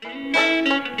In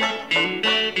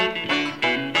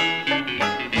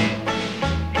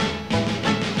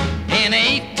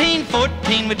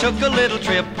 1814, we took a little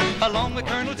trip along with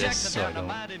Colonel Jackson. So I don't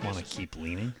want to keep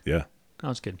leaning. Yeah.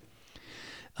 Oh, it's good.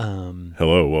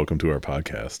 Hello, welcome to our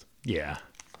podcast. Yeah.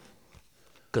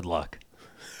 Good luck.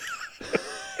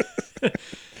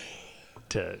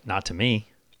 Not to me.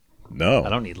 No. I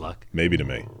don't need luck. Maybe to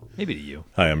me. Maybe to you.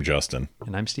 Hi, I'm Justin.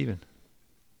 And I'm Steven.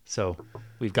 So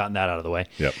we've gotten that out of the way.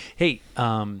 Yep. Hey,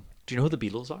 do you know who the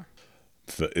Beatles are?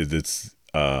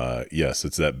 Yes,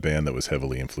 it's that band that was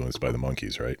heavily influenced by the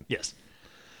Monkees, right? Yes.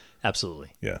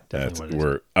 Absolutely. Yeah. Definitely what it is.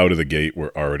 We're out of the gate.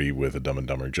 We're already with a Dumb and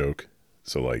Dumber joke.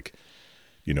 So,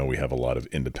 we have a lot of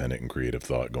independent and creative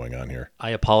thought going on here.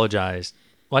 I apologized.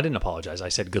 Well, I didn't apologize. I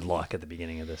said good luck at the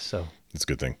beginning of this. So It's a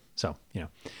good thing. So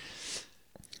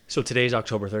today's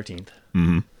October 13th.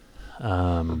 Mm-hmm.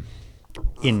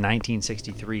 In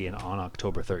 1963 and on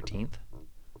October 13th,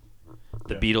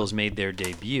 the Beatles made their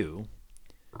debut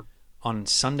on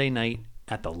Sunday night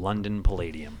at the London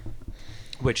Palladium,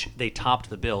 which they topped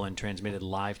the bill and transmitted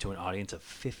live to an audience of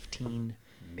 15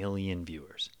 million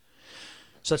viewers.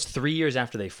 So that's 3 years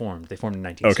after they formed. They formed in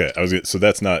 1960. Okay, so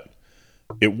that's not.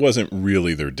 It wasn't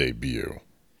really their debut.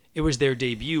 It was their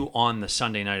debut on the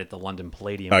Sunday night at the London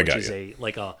Palladium, which is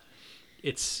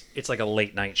it's like a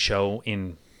late night show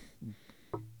in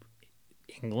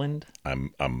England.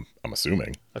 I'm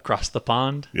assuming Across the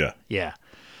pond. Yeah. Yeah.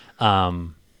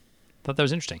 Thought that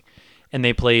was interesting. And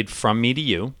they played From Me to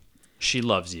You, She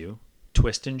Loves You,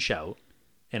 Twist and Shout,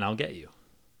 and I'll Get You.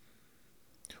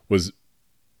 Was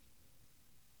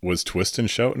Twist and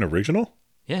Shout an original?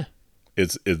 Yeah.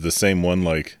 It's the same one.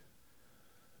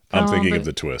 I'm thinking of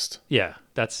the Twist. Yeah,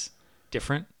 that's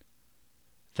different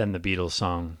than the Beatles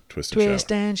song Twist and Twist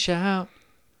Shout. and Shout.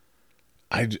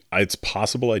 It's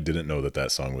possible I didn't know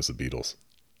that song was the Beatles.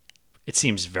 It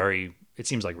seems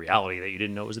like reality that you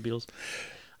didn't know it was the Beatles.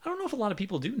 I don't know if a lot of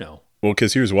people do know. Well,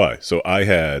 because here's why. So I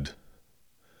like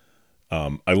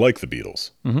the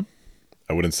Beatles. Mm-hmm.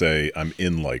 I wouldn't say I'm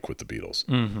in with the Beatles,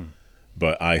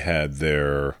 but I had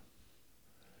their,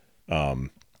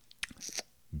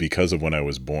 because of when I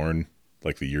was born,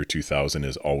 the year 2000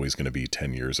 is always going to be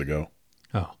 10 years ago.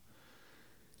 Oh.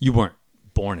 You weren't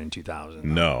born in 2000.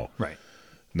 No. Right.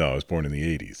 No, I was born in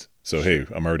the 80s. So, hey,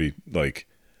 I'm already,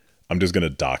 I'm just going to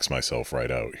dox myself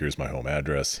right out. Here's my home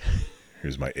address.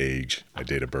 Here's my age, my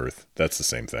date of birth. That's the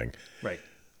same thing. Right.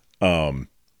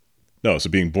 No, so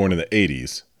being born in the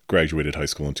 80s, graduated high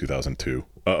school in 2002.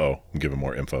 I'm giving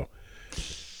more info.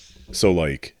 So,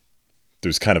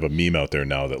 there's kind of a meme out there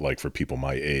now that, for people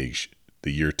my age,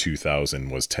 the year 2000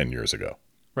 was 10 years ago.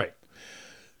 Right.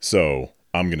 So,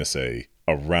 I'm going to say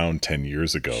around 10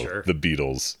 years ago, Sure. The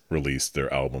Beatles released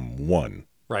their album One.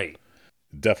 Right.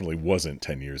 Definitely wasn't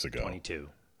 10 years ago. 22.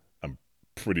 I'm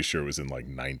pretty sure it was in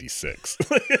 96.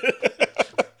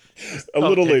 A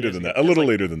little later than that. A little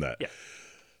later than that. Yeah.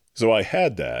 So I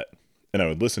had that, and I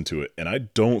would listen to it, and I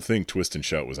don't think Twist and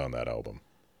Shout was on that album.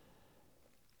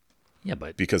 Yeah,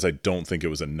 but Because I don't think it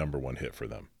was a number one hit for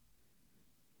them.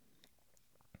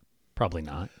 probably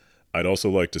not. I'd also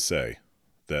like to say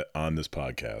that on this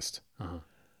podcast, Uh-huh.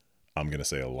 I'm going to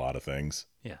say a lot of things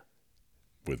Yeah.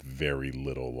 with very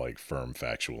little firm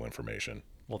factual information.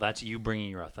 Well, that's you bringing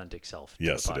your authentic self to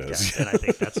Yes, the it podcast, is. and I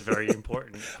think that's very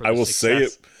important. For I the will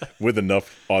success. say it with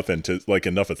enough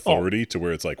enough authority to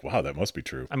where it's wow, that must be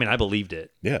true. I mean, I believed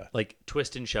it. Yeah.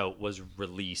 Twist and Shout was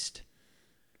released.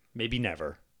 Maybe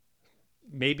never.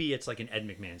 Maybe it's an Ed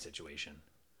McMahon situation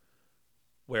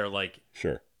where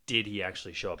Sure. did he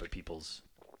actually show up at people's?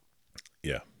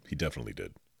 Yeah, he definitely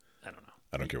did. I don't know.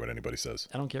 I don't care what anybody says.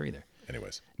 I don't care either.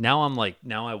 Anyways. Now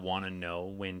now I want to know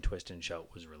when Twist and Shout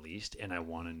was released, and I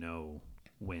want to know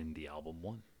when the album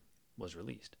One was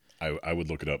released. I would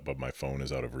look it up, but my phone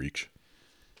is out of reach.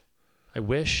 I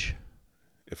wish.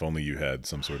 If only you had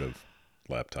some sort of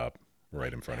laptop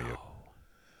right in front of you.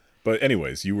 But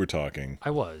anyways, you were talking. I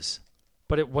was.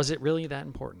 But was it really that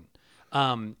important?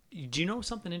 Do you know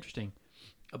something interesting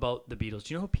about the Beatles?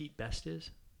 Do you know who Pete Best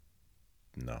is?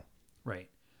 No. Right.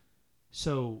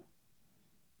 So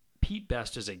Pete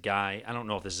Best is a guy, I don't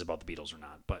know if this is about the Beatles or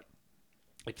not, but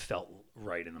it felt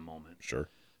right in the moment. Sure.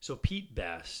 So Pete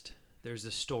Best, there's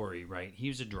this story, right? He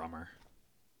was a drummer.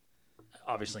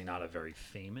 Obviously not a very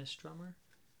famous drummer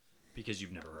because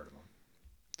you've never heard of him.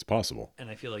 It's possible. And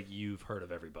I feel like you've heard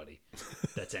of everybody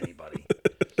that's anybody.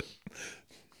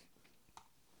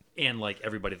 And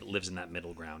everybody that lives in that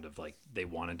middle ground of they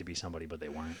wanted to be somebody but they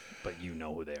weren't, but you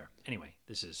know who they are. Anyway,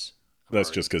 this is That's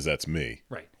just because that's me.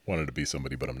 right. Wanted to be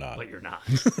somebody, but I'm not. But you're not.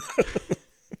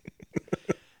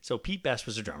 So Pete Best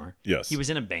was a drummer. Yes. He was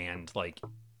in a band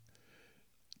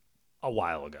a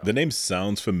while ago. The name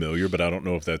sounds familiar, but I don't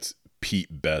know if that's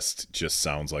Pete Best just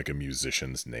sounds like a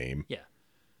musician's name. Yeah.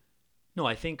 No,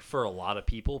 I think for a lot of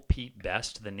people, Pete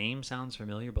Best, the name sounds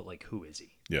familiar, but like, who is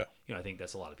he? Yeah. You know, I think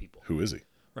that's a lot of people. Who is he?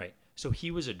 Right. So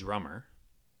he was a drummer.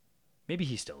 Maybe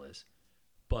he still is.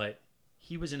 But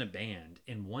he was in a band,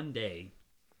 and one day,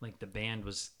 like, the band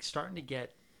was starting to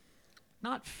get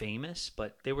not famous,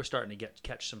 but they were starting to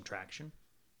catch some traction.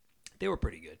 They were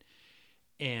pretty good.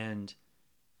 And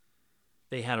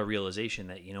they had a realization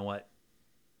that, you know what?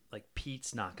 Like,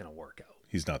 Pete's not going to work out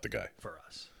He's not the guy. for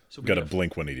us. So We got a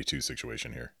Blink 182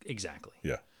 situation here. Exactly.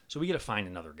 Yeah. So we got to find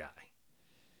another guy.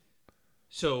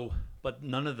 So, but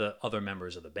none of the other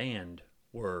members of the band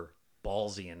were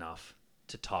ballsy enough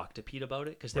to talk to Pete about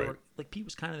it because they Right. were like, Pete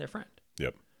was kind of their friend.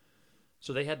 Yep.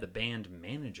 So they had the band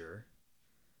manager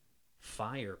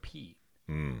fire Pete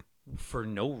for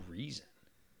no reason.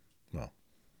 Well,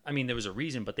 I mean, there was a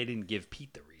reason, but they didn't give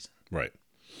Pete the reason. right.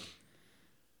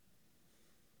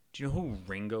 Do you know who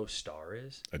Ringo Starr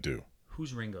is? I do.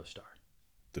 Who's Ringo Starr?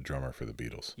 The drummer for the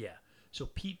Beatles. Yeah. So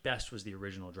Pete Best was the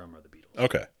original drummer of the Beatles.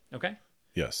 Okay. Okay?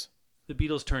 Yes. The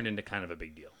Beatles turned into kind of a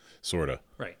big deal. Sorta.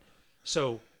 Right.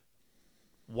 So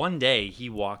one day he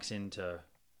walks into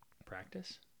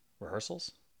practice,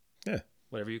 rehearsals, Yeah.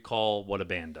 whatever you call what a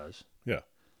band does. Yeah.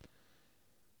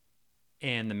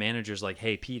 And the manager's like,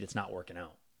 hey, Pete, it's not working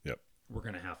out. Yep. We're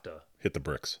going to have to Hit the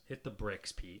bricks. hit the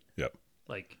bricks, Pete. Yep.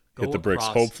 Like, go Hit the bricks,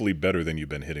 across hopefully better than you've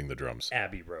been hitting the drums.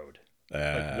 Abbey Road. Ah,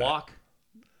 Like, walk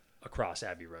across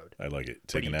Abbey Road. I like it.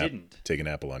 But he didn't. Take an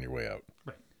apple on your way out.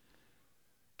 Right.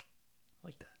 I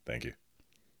like that. Thank you.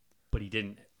 But he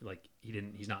didn't,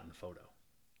 he's not in the photo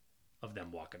of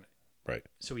them walking. Right.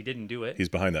 So he didn't do it. He's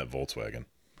behind that Volkswagen.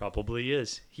 Probably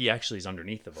is. He actually is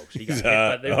underneath the Volkswagen. He got hit,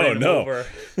 but they Oh, ran him no. over.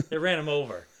 They ran him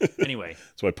over. Anyway,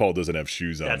 That's why Paul doesn't have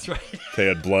shoes on. that's right. They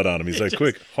had blood on him. He's like,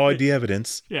 quick, hide the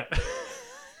evidence. Yeah.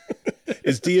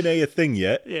 Is DNA a thing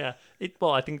yet? Yeah.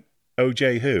 Well, I think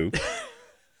OJ who?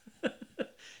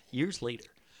 years later.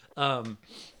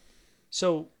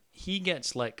 So he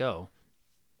gets let go.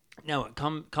 Now,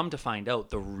 come to find out,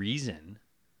 the reason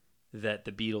that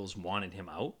the Beatles wanted him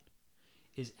out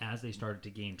is as they started to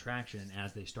gain traction and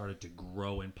as they started to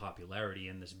grow in popularity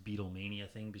and this Beatlemania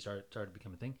thing started to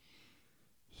become a thing,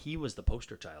 he was the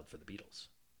poster child for the Beatles.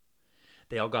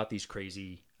 They all got these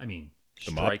crazy, I mean,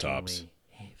 The mop tops.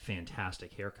 strikingly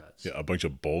fantastic haircuts. Yeah, a bunch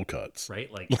of bowl cuts.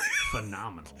 Right? Like,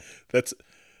 phenomenal.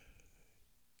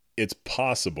 It's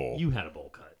possible. You had a bowl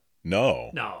cut. No.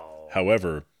 No.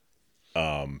 However,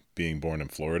 being born in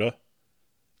Florida,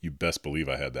 you best believe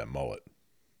I had that mullet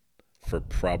for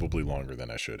probably longer than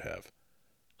I should have.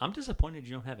 I'm disappointed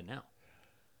you don't have it now.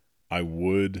 I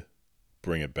would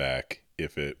bring it back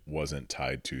if it wasn't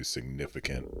tied to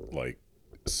significant like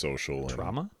social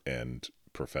Trauma? and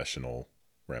professional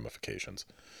ramifications.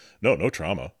 No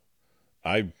trauma.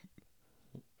 I'm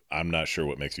not sure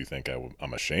what makes you think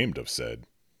I'm ashamed of said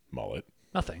mullet.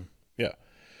 Nothing. Yeah.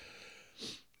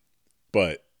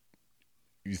 But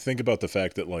you think about the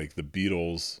fact that like the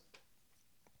Beatles,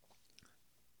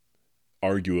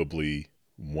 arguably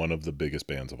one of the biggest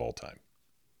bands of all time.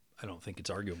 I don't think it's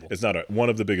arguable. It's not one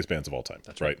of the biggest bands of all time.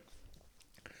 That's right.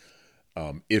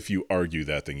 If you argue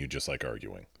that, then you just like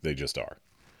arguing. They just are.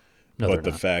 No, but they're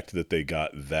the not. fact that they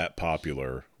got that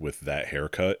popular with that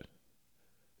haircut,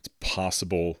 it's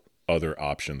possible other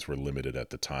options were limited at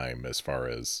the time as far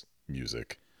as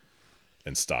music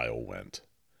and style went.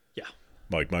 Yeah.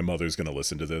 Like my mother's going to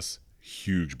listen to this.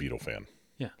 Huge Beatle fan.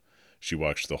 Yeah. She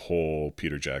watched the whole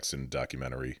Peter Jackson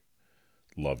documentary.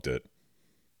 Loved it.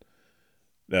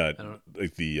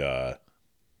 Like the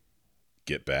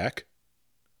Get Back.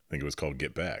 I think it was called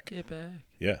Get Back. Get back.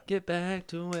 Yeah. Get back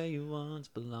to where you once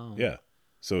belonged. Yeah.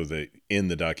 So in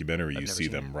the documentary, you never see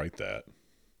seen them write that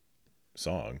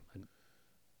song.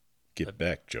 Get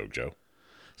Back, JoJo.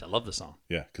 I love the song.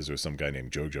 Yeah, because there was some guy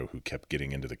named JoJo who kept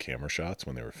getting into the camera shots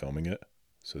when they were filming it.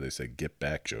 So they said, Get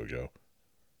Back, JoJo.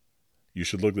 You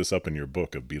should look this up in your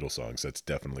book of Beatles songs. That's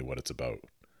definitely what it's about.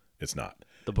 It's not.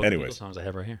 The book Anyways, of Beatles songs I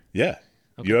have right here. yeah.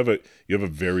 Okay. You have a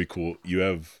very cool,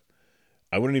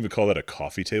 I wouldn't even call that a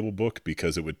coffee table book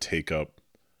because it would take up,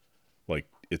 like,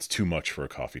 it's too much for a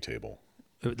coffee table.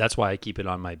 That's why I keep it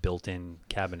on my built-in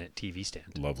cabinet TV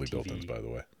stand. Lovely TV, built-ins, by the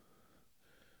way.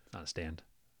 Not a stand.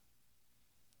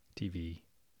 TV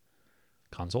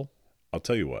console? I'll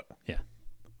tell you what. Yeah.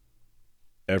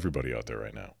 Everybody out there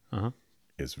right now Uh-huh.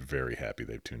 is very happy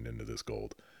they've tuned into this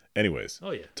gold. Anyways,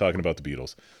 Oh, yeah. talking about the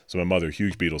Beatles. So my mother,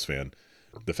 huge Beatles fan.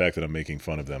 The fact that I'm making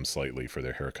fun of them slightly for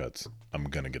their haircuts, I'm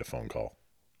going to get a phone call.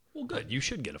 Well, good. You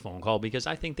should get a phone call because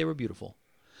I think they were beautiful.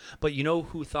 But you know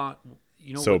who thought...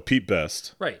 So Pete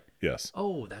Best, Right. Yes.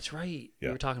 Oh, that's right. Yeah.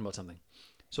 We were talking about something.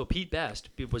 So Pete Best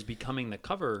was becoming the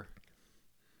cover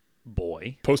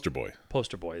boy. Poster boy.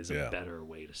 Poster boy is a Yeah. better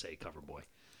way to say cover boy.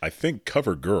 I think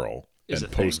cover girl Is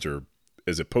and a thing. poster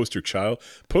is it poster child?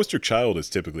 Poster child is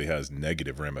typically has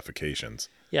negative ramifications.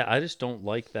 Yeah, I just don't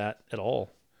like that at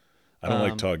all. I don't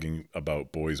like talking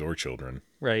about boys or children.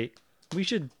 Right. We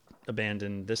should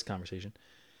abandon this conversation.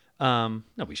 No,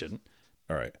 we shouldn't.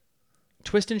 All right.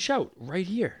 Twist and shout right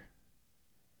here.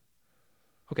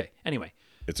 Okay. Anyway.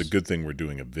 It's a good thing we're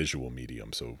doing a visual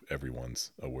medium so everyone's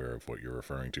aware of what you're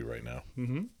referring to right now.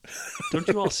 Don't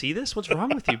you all see this? What's wrong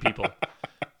with you people?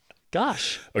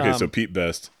 Gosh. Okay, so Pete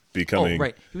Best becoming Oh,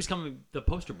 right. He was coming the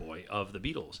poster boy of the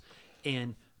Beatles.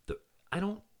 And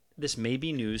this may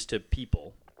be news to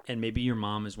people, and maybe your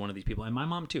mom is one of these people, and my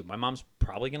mom too. My mom's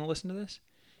probably going to listen to this,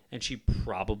 and she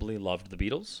probably loved the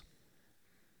Beatles.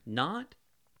 Not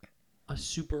a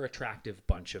super attractive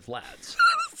bunch of lads.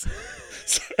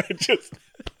 just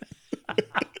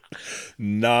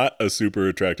not a super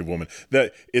attractive woman.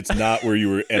 That it's not where you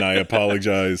were, and I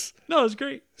apologize. No, it's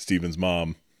great. Steven's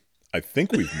mom. I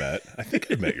think we've met. I think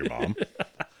I've met your mom.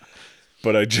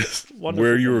 But I just Wonderful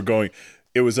where you were going.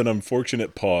 It was an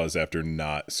unfortunate pause after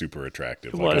not super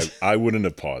attractive. I wouldn't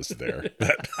have paused there.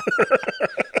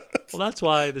 Well, that's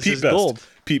why this Pete is Best. gold.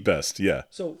 Pete Best, yeah.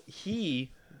 So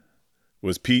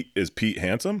Is Pete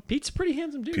handsome? Pete's a pretty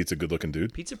handsome dude. Pete's a good looking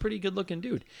dude. Pete's a pretty good looking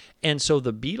dude. And so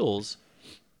the Beatles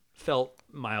felt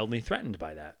mildly threatened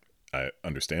by that.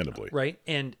 Understandably. Right?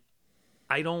 And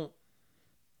I'm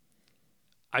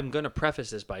going to preface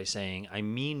this by saying I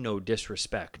mean no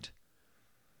disrespect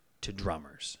to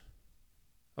drummers.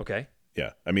 Okay?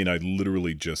 Yeah. I mean, I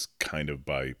literally just kind of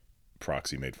by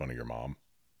proxy made fun of your mom.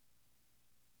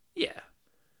 Yeah,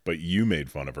 But you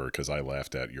made fun of her because I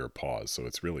laughed at your pause, so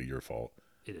it's really your fault,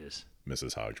 it is.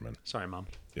 Mrs. Hodgman. Sorry, Mom.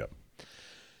 Yep.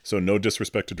 So no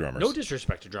disrespect to drummers. No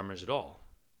disrespect to drummers at all.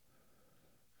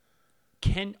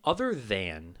 Other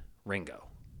than Ringo,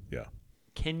 Yeah.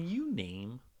 can you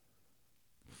name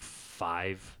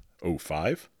 5 Oh,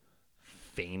 5?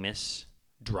 famous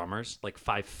drummers? Like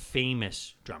 5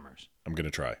 famous drummers. I'm going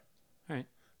to try. All right.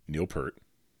 Neil Peart,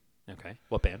 Okay.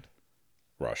 What band?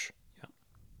 Rush. Yeah.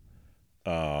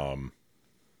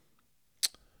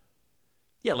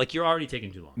 Yeah, like you're already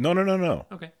taking too long. No.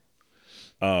 Okay.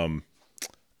 I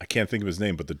can't think of his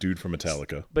name, but the dude from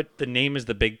Metallica. But the name is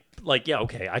the big, like, yeah,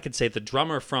 okay. I could say the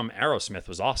drummer from Aerosmith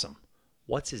was awesome.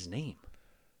 What's his name?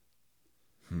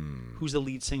 Who's the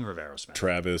lead singer of Aerosmith?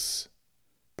 Travis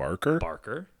Barker?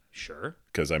 Barker. Sure.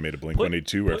 Because I made a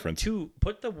Blink-182 reference.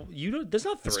 There's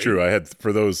not 3. It's true. I had,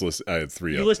 for those, I had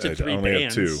 3 You up. listed I 3 only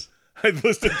bands. had 2. I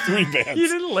listed 3 bands. You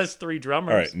didn't list 3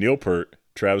 drummers. All right. Neil Peart,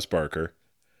 Travis Barker.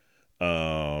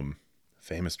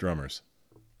 Famous drummers.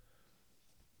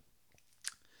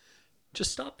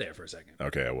 Just stop there for a second.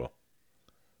 Okay, I will.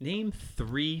 Name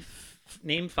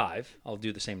 5. I'll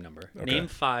do the same number. Okay. Name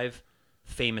 5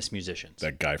 famous musicians.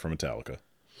 That guy from Metallica.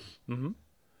 Mm-hmm.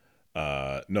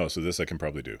 No, so this I can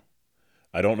probably do.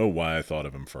 I don't know why I thought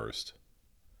of him first.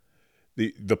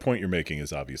 The point you're making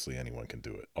is obviously anyone can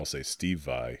do it. I'll say Steve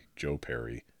Vai, Joe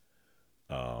Perry,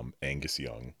 Angus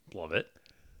Young. Love it.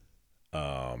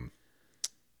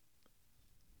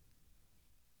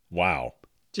 Wow.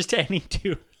 Just any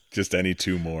 2. Just any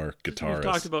 2 more guitarists. We've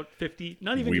talked about 50.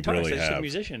 Not even We guitarist. really I just said have.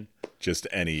 musician. Just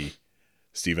any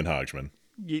Stephen Hodgman.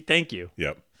 Thank you.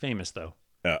 Yep. Famous though.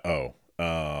 Oh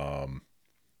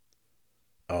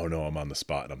no, I'm on the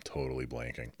spot and I'm totally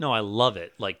blanking. No, I love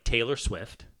it. Like Taylor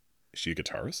Swift. Is she a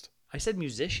guitarist? I said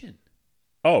musician.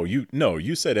 Oh,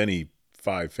 you said any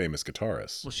 5 famous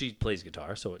guitarists. Well, she plays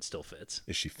guitar, so it still fits.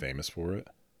 Is she famous for it?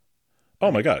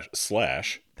 Oh my gosh,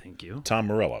 Slash. Thank you. Tom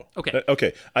Morello. Okay.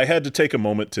 Okay. I had to take a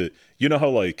moment to, you know how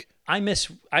like I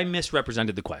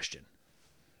misrepresented the question.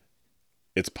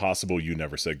 it's possible you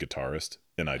never said guitarist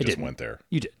and I just didn't. went there.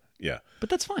 You did. Yeah. But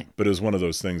that's fine. But it was one of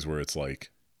those things where it's like,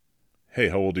 hey,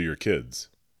 how old are your kids?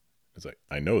 It's like,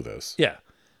 I know this. Yeah.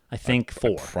 I think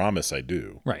 4. I promise I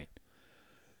do. Right.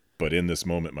 But in this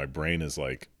moment, my brain is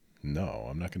like, no,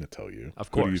 I'm not going to tell you. Of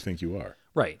Who do course. you think you are?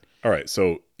 Right. All right.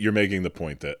 So you're making the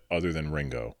point that other than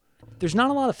Ringo, There's not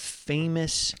a lot of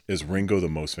famous. is Ringo the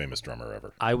most famous drummer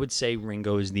ever? I would say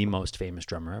Ringo is the most famous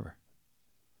drummer ever.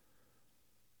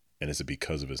 And is it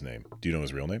because of his name? Do you know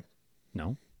his real name?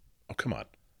 No. Oh, come on.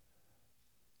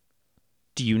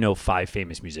 Do you know 5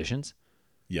 famous musicians?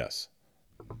 Yes,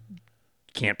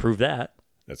 Can't prove that.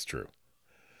 that's true.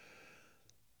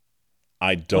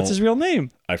 I don't. What's his real name?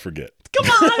 I forget. Come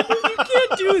on, you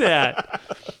can't do that.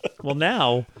 Well,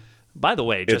 now, by the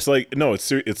way, It's like, no,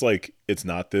 it's like, it's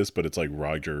not this, but it's like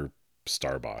Roger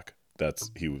Starbuck.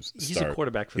 He's a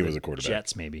quarterback for the a quarterback.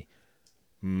 Jets, maybe.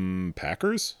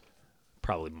 Packers?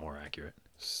 Probably more accurate.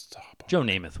 Stop. Joe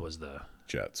Namath was the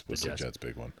Jets. Was the Jets. Jets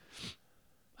big one?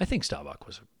 I think Staubach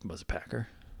was a Packer.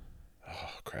 Oh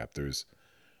crap! There's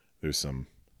some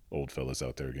old fellas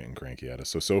out there getting cranky at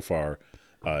us. So far,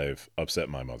 I've upset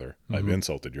my mother. I've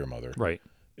insulted your mother. Right.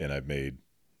 And I've made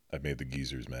the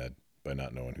geezers mad by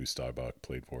not knowing who Staubach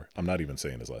played for. I'm not even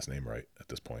saying his last name right at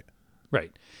this point.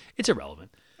 Right. It's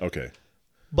irrelevant. Okay.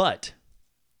 But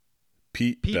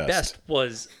Pete Best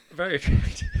was very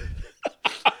attractive.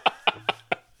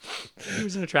 He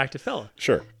was an attractive fella.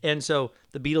 Sure. And so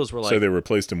the Beatles were like, so they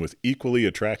replaced him with equally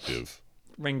attractive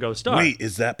Ringo Starr. Wait,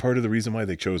 is that part of the reason why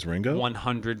they chose Ringo?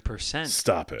 100%.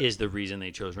 Stop it. Is the reason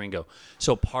they chose Ringo.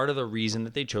 So part of the reason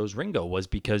that they chose Ringo was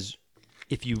because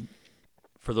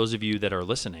for those of you that are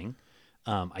listening,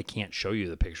 I can't show you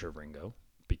the picture of Ringo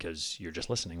because you're just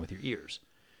listening with your ears.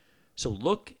 So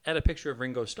look at a picture of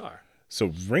Ringo Starr.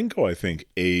 So Ringo, I think,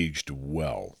 aged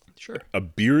well. Sure. A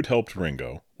beard helped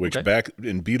Ringo, which Okay. back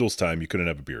in Beatles' time, you couldn't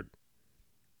have a beard.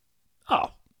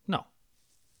 Oh, no.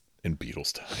 In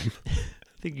Beatles' time.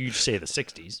 I think you'd say the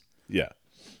 60s. Yeah.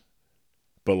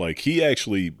 But like he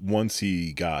actually, once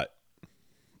he got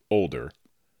older,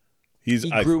 He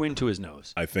grew into his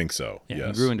nose. I think so. Yeah, yes.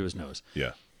 he grew into his nose.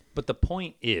 Yeah. But the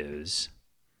point is,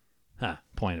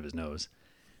 point of his nose,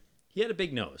 he had a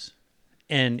big nose,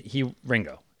 and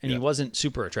Ringo, and he Yeah. wasn't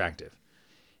super attractive.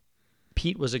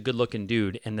 Pete was a good-looking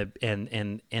dude, and the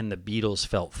Beatles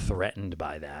felt threatened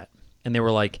by that, and they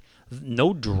were like,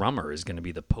 "No drummer is going to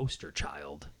be the poster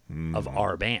child of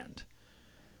our band."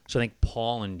 So I think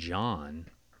Paul and John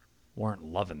weren't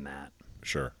loving that,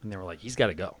 Sure. and they were like, "He's got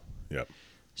to go." Yep.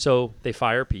 So they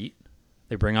fire Pete,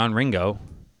 they bring on Ringo,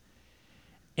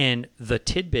 and the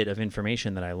tidbit of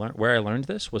information that I learned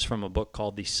this was from a book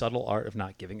called The Subtle Art of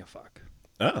Not Giving a Fuck.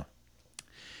 Oh.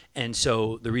 And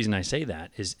so the reason I say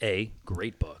that is A,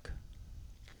 great book.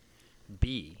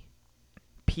 B,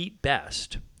 Pete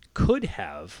Best could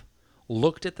have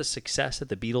looked at the success that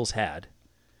the Beatles had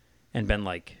and been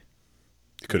like,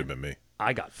 It could have been me.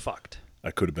 I got fucked,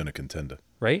 I could have been a contender.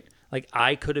 right? Like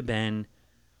I could have been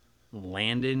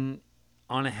landing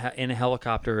on in a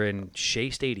helicopter in Shea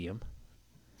Stadium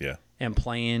Yeah. and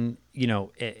playing,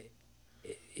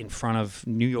 in front of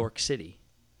New York City.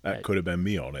 That could have been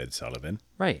me on Ed Sullivan.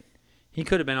 Right. He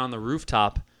could have been on the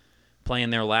rooftop playing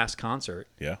their last concert,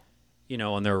 Yeah.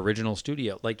 on their original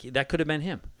studio. Like, that could have been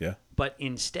him. Yeah. But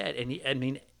instead,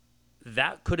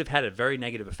 that could have had a very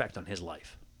negative effect on his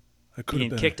life. I could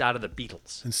Being have been. kicked out of the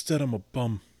Beatles. Instead, I'm a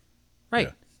bum. Right.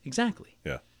 Yeah. Exactly.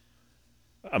 Yeah.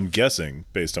 I'm guessing,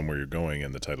 based on where you're going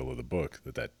and the title of the book,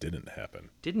 that didn't happen.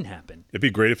 Didn't happen. It'd be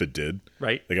great if it did.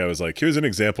 Right. The guy was like, here's an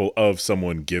example of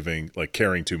someone caring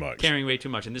too much. Caring way too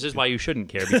much. And this is why you shouldn't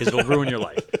care, because it'll ruin your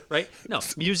life. Right? No,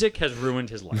 music has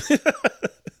ruined his life.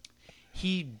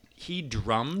 He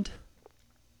drummed.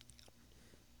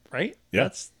 Right? Yeah.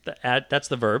 That's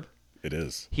the verb. It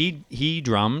is. He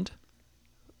drummed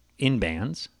in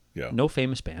bands. Yeah. No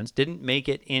famous bands. Didn't make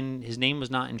it in. His name was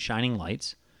not in Shining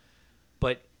Lights,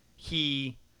 but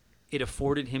it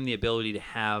afforded him the ability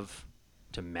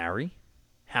to marry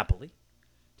happily,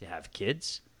 to have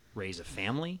kids, raise a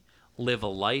family, live a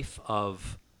life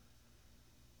of.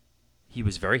 He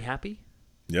was very happy,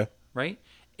 Yeah. right?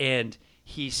 And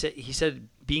he said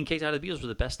being kicked out of the Beatles was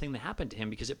the best thing that happened to him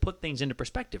because it put things into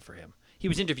perspective for him. He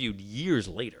was interviewed years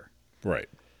later. Right.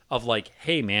 Of like,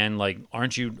 hey man, like,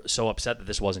 aren't you so upset that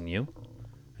this wasn't you?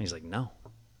 And he's like, no,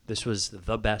 this was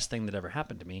the best thing that ever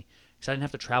happened to me because I didn't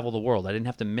have to travel the world. I didn't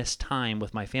have to miss time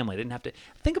with my family. I didn't have to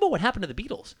think about what happened to the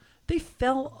Beatles. They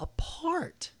fell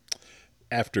apart.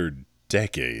 After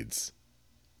decades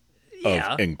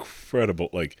Yeah. of incredible,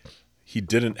 he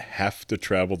didn't have to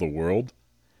travel the world.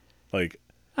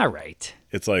 All right.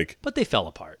 It's like, But they fell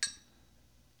apart.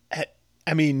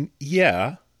 I mean,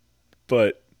 yeah,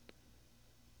 but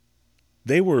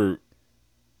they were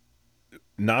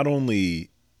not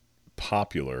only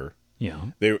popular,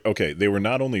 Yeah. they were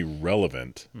not only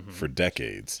relevant for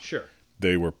decades, Sure.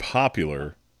 they were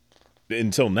popular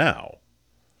until now.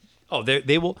 Oh,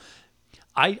 they will.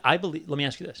 I believe. Let me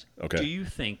ask you this. Okay. Do you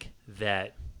think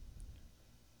that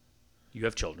you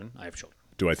have children? I have children.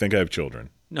 Do I think I have children?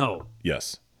 No.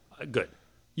 Yes. Good.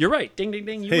 You're right. Ding, ding,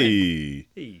 ding. You win. Hey,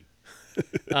 Hey.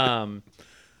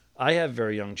 I have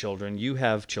very young children. You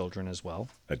have children as well.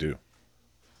 I do.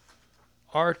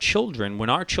 Our children, when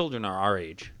our children are our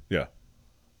age, Yeah.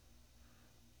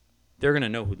 they're going to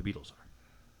know who the Beatles are.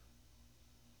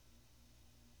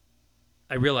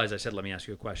 I realize I said, let me ask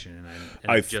you a question,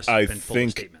 and I've just been full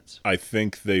of statements. I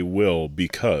think they will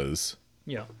because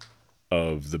Yeah.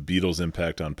 of the Beatles'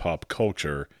 impact on pop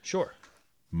culture, Sure.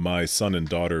 my son and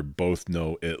daughter both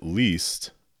know at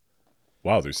least,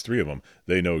 wow, there's 3 of them.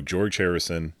 They know George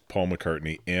Harrison, Paul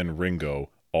McCartney, and Ringo,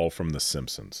 all from The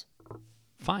Simpsons.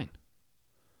 Fine.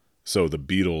 So the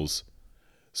Beatles,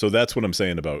 so that's what I'm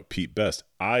saying about Pete Best.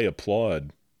 I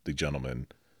applaud the gentleman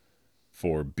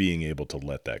for being able to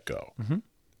let that go. Mm-hmm.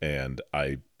 And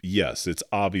yes, it's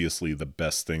obviously the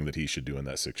best thing that he should do in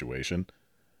that situation.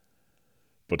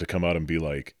 But to come out and be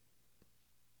like,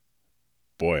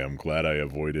 boy, I'm glad I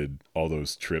avoided all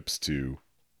those trips to,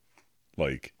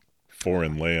 like,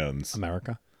 foreign lands.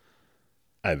 America.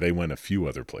 They went a few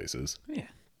other places. Yeah.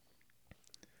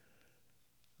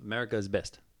 America is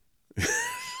best.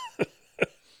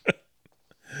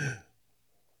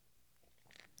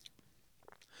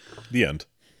 The end.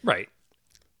 Right.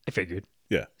 I figured.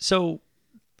 Yeah. So,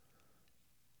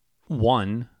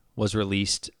 1 was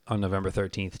released on November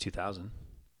 13th, 2000.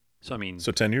 So, I mean...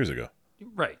 So 10 years ago.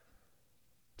 Right.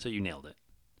 So you nailed it.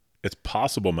 It's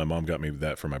possible my mom got me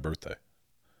that for my birthday.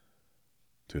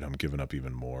 Dude, I'm giving up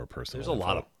even more personal There's a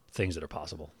lot of things that are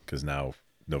possible. Because now,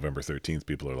 November 13th,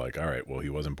 people are like, all right, well, he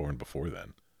wasn't born before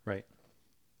then. Right.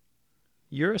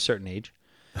 You're a certain age.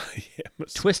 Yeah,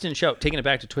 Twist and Shout. Taking it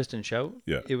back to Twist and Shout.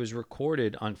 Yeah. It was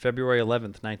recorded on February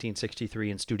 11th, 1963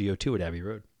 in Studio 2 at Abbey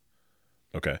Road.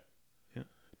 Okay. Yeah.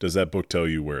 Does that book tell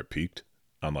you where it peaked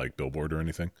on, like, Billboard or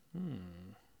anything?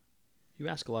 You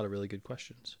ask a lot of really good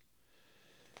questions.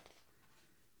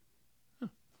 Huh,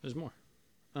 there's more.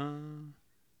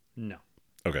 No.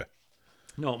 Okay.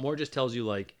 No, it more just tells you,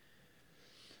 like,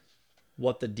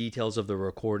 what the details of the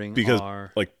recording Because,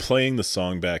 are. like, playing the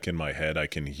song back in my head, I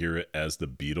can hear it as the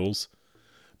Beatles.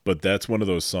 But that's one of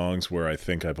those songs where I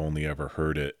think I've only ever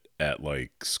heard it at,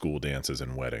 like, school dances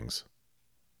and weddings.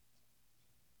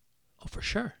 Oh, for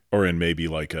sure. Or in maybe,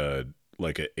 like a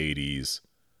 80s,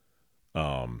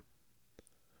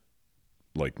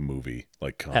 like, movie,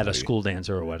 like, comedy. At a school dance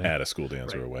or a wedding. At a school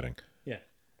dance or a wedding. Yeah.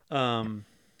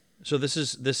 So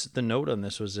the note on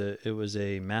this was it was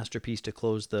a masterpiece to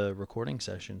close the recording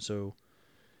session. So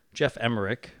Jeff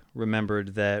Emmerich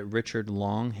remembered that Richard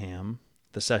Longham,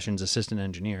 the session's assistant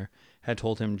engineer, had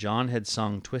told him John had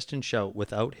sung Twist and Shout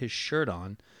without his shirt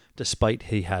on, despite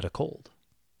he had a cold.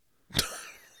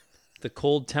 The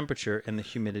cold temperature and the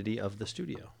humidity of the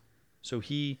studio. So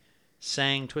he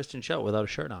sang Twist and Shout without a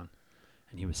shirt on.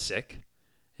 And he was sick.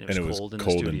 And it was cold in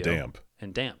the studio. And damp.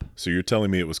 And damp. So you're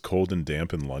telling me it was cold and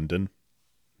damp in London?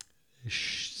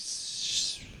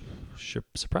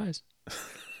 Surprise.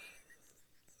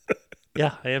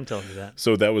 Yeah, I am telling you that.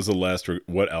 So that was the last...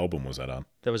 what album was that on?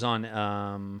 That was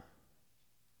on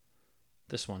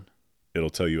this one. It'll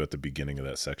tell you at the beginning of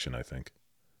that section, I think.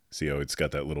 See how it's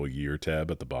got that little year tab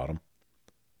at the bottom?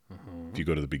 If you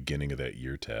go to the beginning of that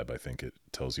year tab, I think it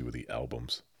tells you the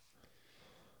albums.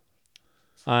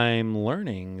 I'm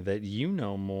learning that you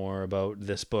know more about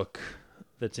this book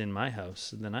that's in my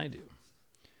house than I do.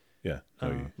 Yeah.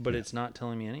 But it's not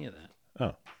telling me any of that.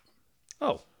 Oh.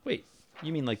 Oh, wait.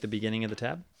 You mean like the beginning of the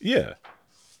tab? Yeah.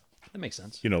 That makes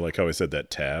sense. You know, like how I said that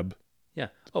tab? Yeah.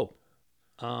 Oh.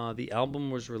 The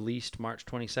album was released March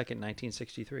 22nd,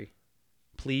 1963.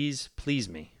 Please, Please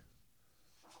Me.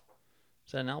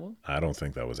 Is that an album? I don't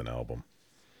think that was an album.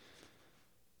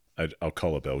 I'll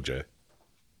call up LJ.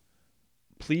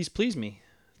 Please, Please Me.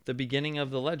 The beginning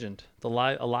of the legend. A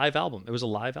live album. It was a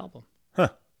live album. Huh.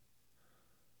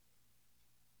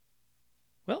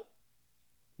 Well.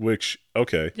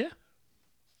 Okay. Yeah.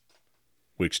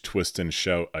 Which Twist and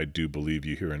Shout, I do believe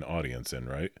you hear an audience in,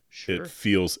 right? Sure. It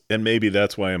feels, and maybe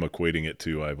that's why I'm equating it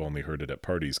to I've only heard it at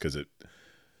parties, because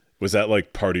was that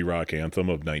like party rock anthem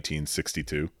of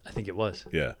 1962? I think it was.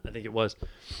 Yeah. I think it was.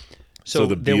 So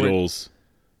the Beatles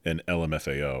and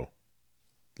LMFAO,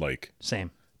 like...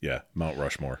 Same. Yeah, Mount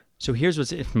Rushmore. So here's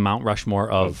what's Mount Rushmore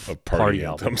of party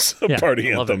anthems. Yeah,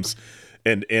 party anthems.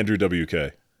 And Andrew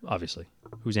WK. Obviously.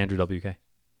 Who's Andrew WK?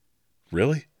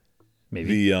 Really?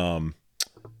 Maybe.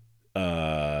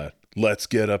 Let's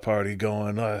get a party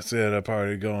going. Let's get a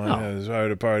party going. Oh. Let's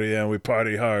start a party and we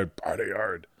party hard. Party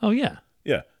hard. Oh, yeah.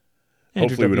 Yeah. Andrew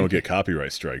Hopefully we WK. don't get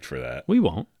copyright striked for that. We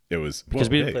won't. It was... Because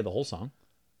we didn't play the whole song.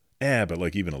 Yeah, but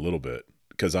like even a little bit.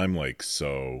 Because I'm like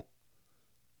so...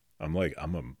 I'm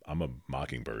a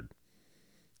mockingbird.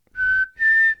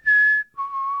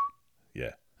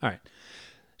 Yeah. All right.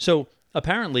 So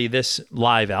apparently this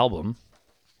live album,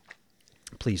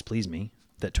 Please Please Me,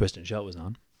 that Twist and Shout was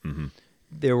on,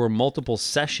 there were multiple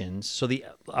sessions. So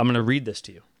I'm going to read this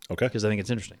to you. Okay. Because I think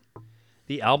it's interesting.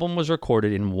 The album was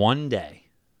recorded in one day,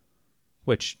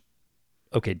 which,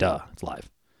 okay, duh, it's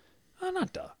live.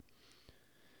 Not duh.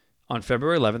 on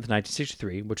February 11th,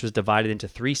 1963, which was divided into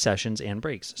 3 sessions and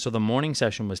breaks. So the morning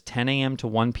session was 10 a.m. to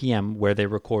 1 p.m., where they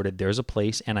recorded There's a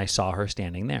Place and I Saw Her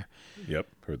Standing There. Yep,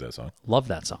 heard that song. Love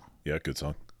that song. Yeah, good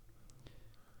song.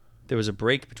 There was a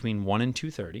break between 1 and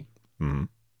 2:30. Mm-hmm.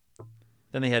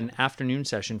 Then they had an afternoon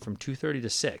session from 2:30 to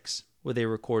 6, where they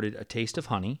recorded A Taste of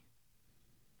Honey.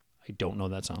 I don't know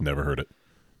that song. Never heard it.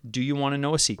 Do You Want to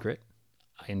Know a Secret?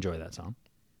 I enjoy that song.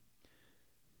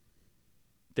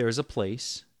 There's a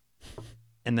Place.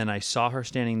 And then I Saw Her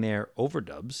Standing There,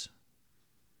 overdubs. I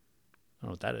don't know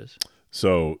what that is.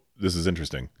 So this is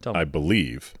interesting. Tell me. I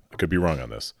believe, I could be wrong on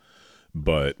this,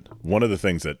 but one of the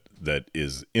things that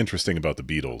is interesting about the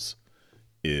Beatles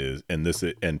is,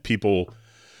 and people,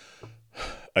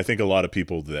 I think a lot of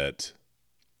people that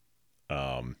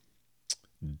don't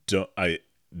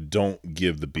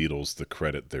give the Beatles the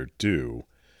credit they're due,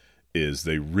 is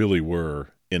they really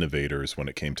were innovators when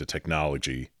it came to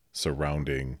technology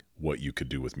surrounding what you could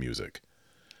do with music.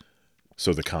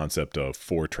 So the concept of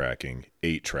 4-tracking,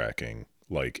 8-tracking,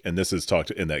 and this is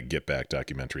talked in that Get Back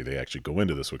documentary, they actually go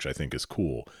into this, which I think is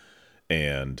cool.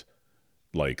 And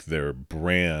their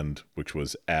brand, which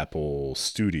was Apple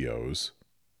Studios,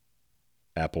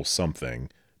 Apple something,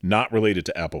 not related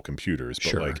to Apple computers, but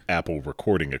Sure. Apple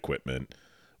recording equipment,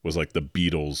 was the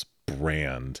Beatles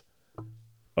brand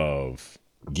of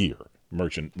gear.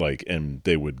 Merchant, and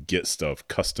they would get stuff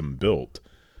custom built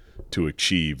to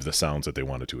achieve the sounds that they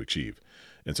wanted to achieve.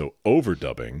 And so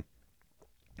overdubbing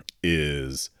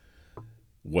is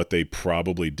what they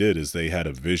probably did, is they had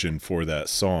a vision for that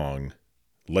song.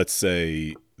 Let's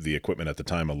say the equipment at the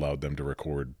time allowed them to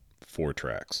record 4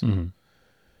 tracks. Mm-hmm.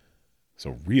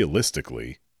 So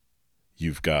realistically,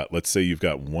 let's say you've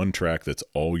got 1 track that's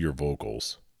all your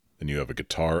vocals, and you have a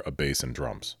guitar, a bass, and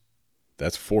drums.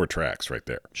 That's 4 tracks right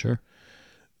there. Sure.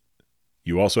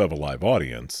 You also have a live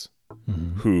audience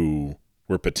who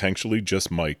were potentially just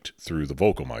mic'd through the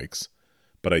vocal mics,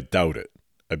 but I doubt it.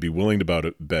 I'd be willing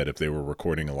to bet if they were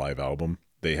recording a live album,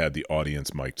 they had the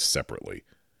audience mic'd separately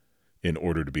in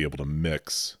order to be able to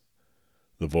mix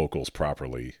the vocals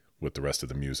properly with the rest of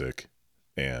the music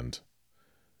and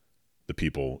the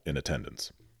people in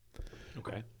attendance.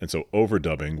 Okay. And so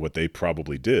overdubbing, what they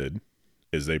probably did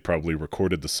is they probably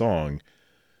recorded the song,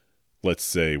 let's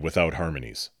say, without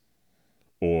harmonies,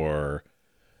 or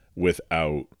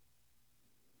without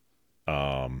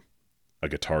a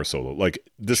guitar solo.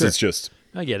 This Sure. is just,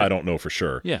 I get it. I don't know for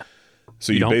sure. Yeah.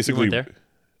 So You basically, weren't there?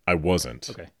 I wasn't.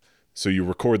 Okay. So you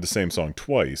record the same song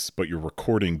twice, but you're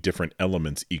recording different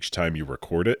elements each time you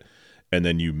record it, and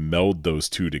then you meld those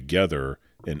two together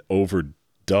and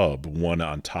overdub one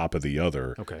on top of the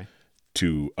other Okay.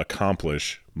 to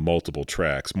accomplish multiple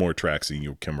tracks, more tracks than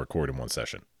you can record in one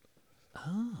session.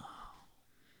 Oh.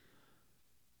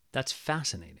 That's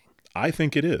fascinating. I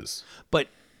think it is. But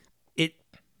it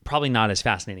probably not as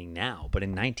fascinating now, but in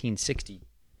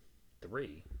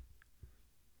 1963,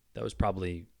 that was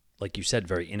probably, like you said,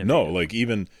 very innovative. No,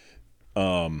 even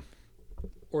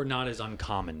Or not as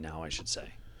uncommon now, I should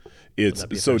say. it's that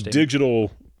be a so fair statement?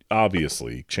 digital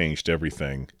obviously changed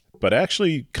everything, but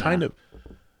actually kind of,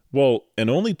 well, and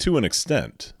only to an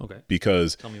extent. Okay.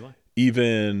 Because Tell me why.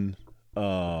 even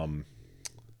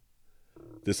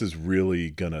this is really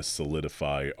gonna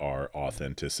solidify our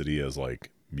authenticity as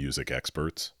music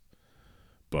experts.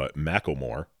 But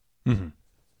Macklemore,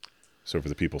 so for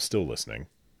the people still listening,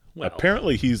 Well.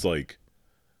 apparently he's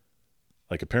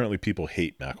apparently people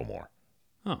hate Macklemore.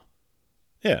 Oh.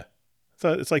 Yeah,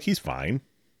 so it's he's fine.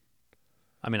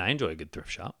 I mean, I enjoy a good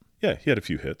thrift shop. Yeah, he had a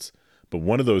few hits, but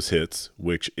one of those hits,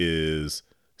 which is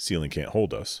 "Ceiling Can't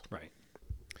Hold Us," Right.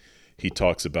 he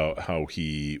talks about how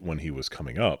when he was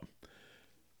coming up,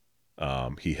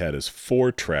 he had his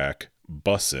 4-track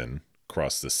bussin'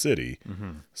 across the city.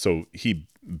 So he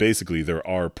basically, there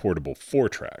are portable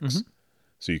 4-tracks,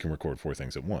 so you can record 4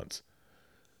 things at once.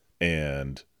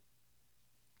 And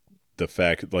the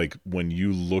fact, when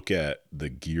you look at the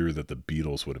gear that the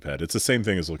Beatles would have had, it's the same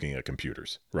thing as looking at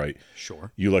computers, right?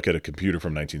 Sure. You look at a computer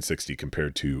from 1960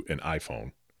 compared to an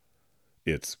iPhone,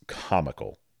 it's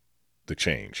comical, the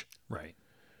change. Right.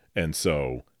 And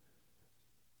so,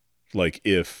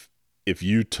 if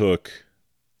you took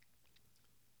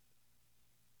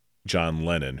John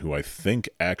Lennon, who I think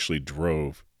actually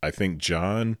drove, I think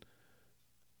John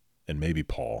and maybe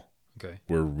Paul Okay.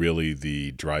 were really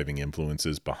the driving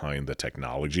influences behind the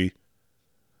technology.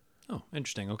 Oh,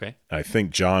 interesting. Okay. I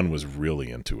think John was really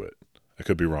into it. I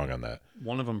could be wrong on that.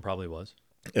 One of them probably was.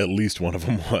 At least one of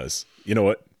them was. You know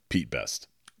what? Pete Best.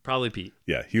 Probably Pete.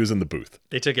 Yeah, he was in the booth.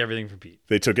 They took everything from Pete.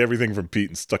 They took everything from Pete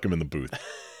and stuck him in the booth.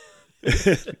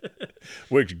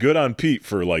 Which, good on Pete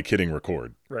for, like, hitting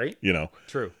record. Right? You know?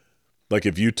 True. Like,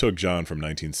 if you took John from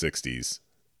 1960s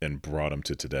and brought him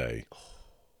to today,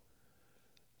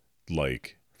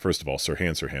 like, first of all,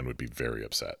 Sirhan Sirhan would be very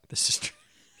upset. This is true.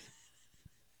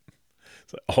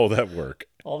 It's like, all that work.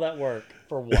 All that work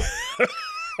for what?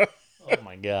 Oh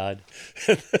my God.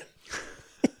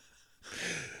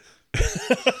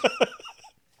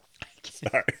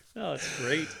 Sorry. Oh, it's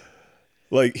great.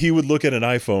 Like, he would look at an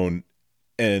iPhone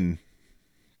and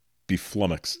be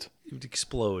flummoxed. It would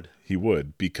explode. He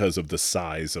would, because of the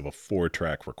size of a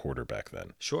 4-track recorder back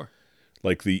then. Sure.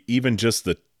 Like, even just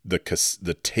the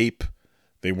tape,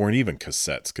 they weren't even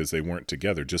cassettes because they weren't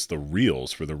together. Just the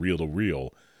reels for the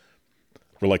reel-to-reel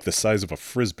were like the size of a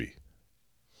Frisbee.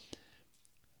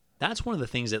 That's one of the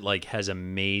things that, like, has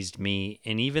amazed me,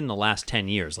 and even the last 10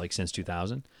 years, like since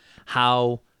 2000,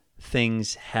 how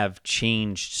things have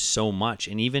changed so much.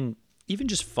 And even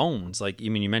just phones, like, I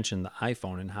mean, you mentioned the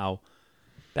iPhone and how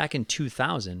back in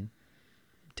 2000,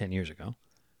 10 years ago,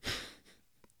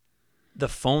 the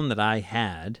phone that I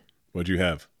had What'd you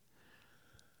have?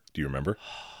 Do you remember?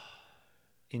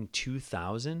 in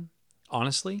 2000,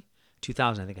 honestly,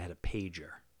 2000, I think I had a pager.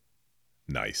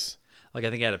 Nice. Like, I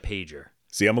think I had a pager.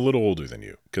 See, I'm a little older than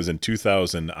you because in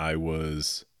 2000 I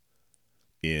was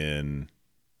it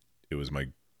was my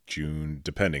June,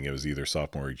 depending, it was either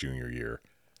sophomore or junior year.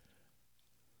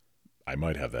 I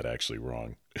might have that actually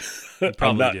wrong. You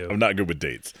probably do. I'm not good with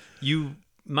dates. You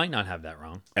might not have that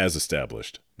wrong. As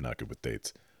established, I'm not good with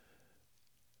dates.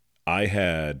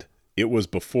 It was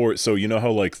before, so you know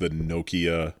how like the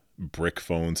Nokia brick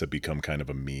phones have become kind of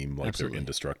a meme, like Absolutely. they're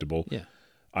indestructible? Yeah.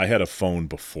 I had a phone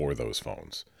before those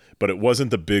phones, but it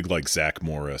wasn't the big like Zach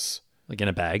Morris. Like in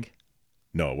a bag?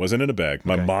 No, it wasn't in a bag.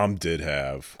 My Okay. mom did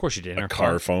have Of course you did. In a her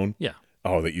car phone. Yeah.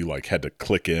 Oh, that you like had to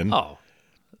click in. Oh,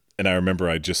 And I remember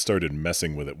I just started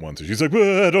messing with it once. And she's like,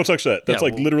 don't touch that. That's Yeah,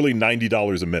 like well- literally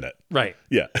 $90 a minute. right.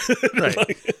 Yeah.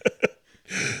 Right.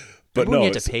 But Remember no. when you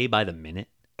had it's- to pay by the minute?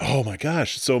 Oh my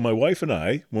gosh. So my wife and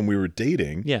I, when we were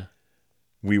dating, Yeah.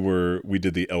 we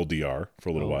did the LDR for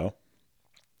a little while.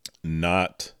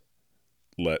 That's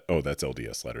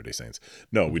LDS, Latter-day Saints.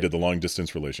 No, we did the long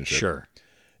distance relationship. Sure.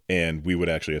 And we would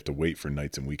actually have to wait for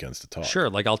nights and weekends to talk. Sure.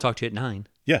 Like, I'll talk to you at 9.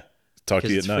 Yeah. Talk to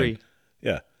 'Cause you at it's 9. free.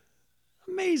 Yeah.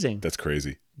 Amazing. That's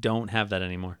crazy. Don't have that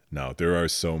anymore. No, there are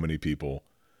so many people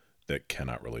that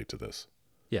cannot relate to this.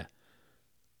 Yeah.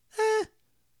 I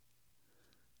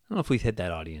don't know if we've hit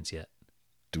that audience yet.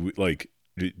 Do we like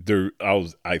there?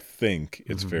 I think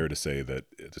it's Mm-hmm. fair to say that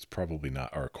it's probably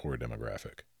not our core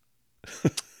demographic.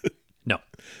 No.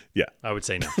 Yeah, I would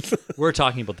say no. We're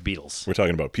talking about the Beatles. we're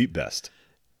talking about Pete Best.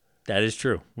 That is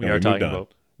true. We And are moved talking on.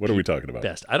 about What are we talking about?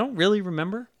 Best. I don't really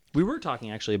remember. We were talking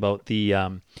actually about the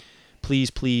Please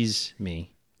Please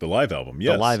Me, The live album.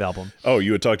 Yes, the live album. Oh,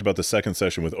 you had talked about the second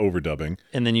session with overdubbing,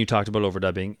 And then you talked about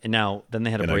overdubbing. And now, then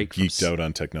they had a and I break from geeked out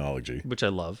on technology. which I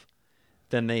love.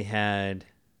 Then they had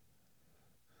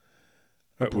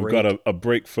a We've break. got a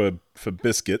break for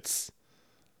biscuits.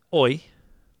 Oi.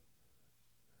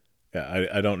 Yeah,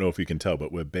 I don't know if you can tell,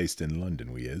 but we're based in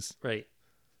London. We is. Right.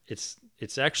 It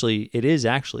is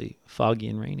actually foggy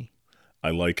and rainy.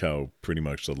 I like how pretty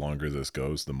much the longer this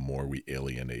goes, the more we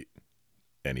alienate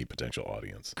any potential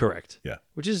audience. Correct. Yeah.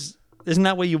 Isn't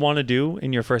that what you want to do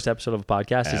in your first episode of a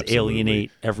podcast? Is Absolutely.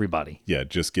 alienate everybody. Yeah,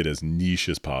 just get as niche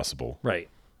as possible. Right.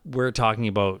 We're talking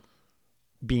about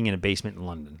being in a basement in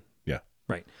London. Yeah.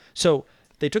 Right. So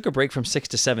they took a break from 6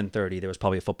 to 7:30. There was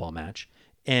probably a football match.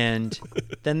 And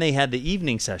then they had the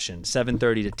evening session,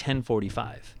 7:30 to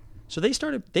 10:45. So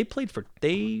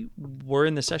they were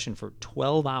in the session for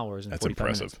 12 hours and That's 45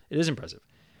 impressive. minutes. It is impressive.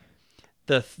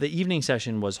 The evening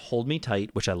session was Hold Me Tight,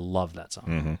 which I love that song.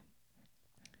 Mm-hmm.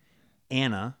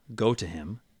 Anna, Go to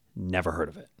Him, never heard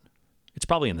of it. It's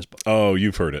probably in this book. Oh,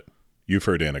 you've heard it. You've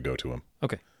heard Anna Go to Him.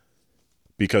 Okay.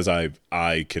 Because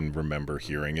I can remember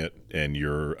hearing it, and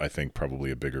you're, I think,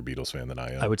 probably a bigger Beatles fan than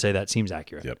I am. I would say that seems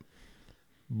accurate. Yep.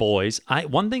 Boys,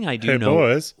 one thing I do Hey, know.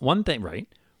 boys. One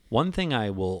thing I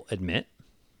will admit,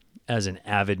 as an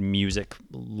avid music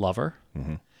lover,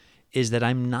 Mm-hmm. is that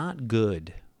I'm not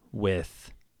good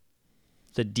with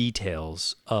the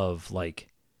details of, like,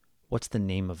 what's the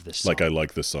name of this song? Like, I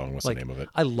like this song. What's Like, the name of it?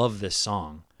 I love this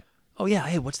song. Oh yeah,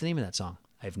 hey, what's the name of that song?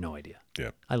 I have no idea.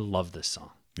 Yep. I love this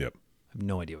song. Yep. I have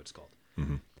no idea what it's called.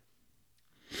 Mm-hmm.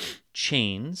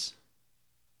 Chains.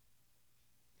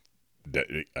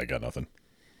 I got nothing.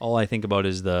 All I think about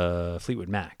is the Fleetwood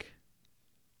Mac.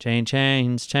 Chains,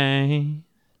 chain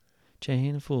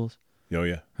of fools. Oh,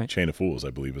 yeah. Right. Chain of Fools, I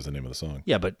believe, is the name of the song.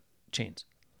 Yeah, but Chains.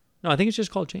 No, I think it's just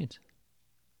called Chains.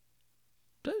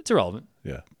 It's irrelevant.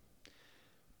 Yeah.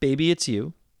 Baby It's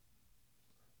You.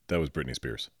 That was Britney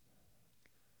Spears.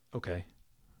 Okay.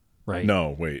 Right.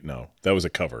 No, wait, no. That was a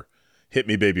cover. Hit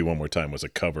Me Baby One More Time was a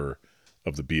cover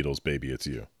of the Beatles' Baby It's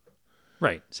You.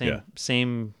 Right.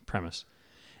 Same premise.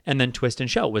 And then Twist and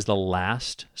Shout was the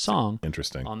last song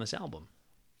Interesting. on this album.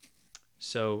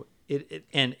 So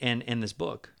and this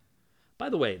book. By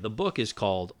the way, the book is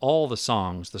called All the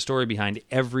Songs, the story behind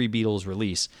every Beatles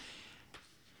release.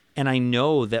 And I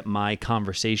know that my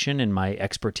conversation and my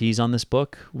expertise on this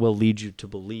book will lead you to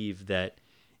believe that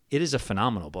it is a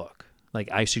phenomenal book.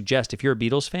 Like, I suggest if you're a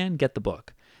Beatles fan, get the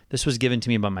book. This was given to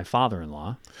me by my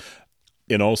father-in-law.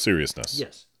 In all seriousness,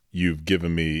 Yes. you've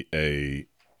given me a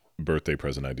birthday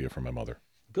present idea for my mother.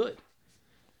 Good.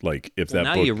 Like, if Well, that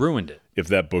now book, you ruined it. if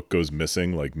that book goes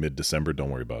missing like mid-December, don't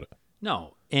worry about it.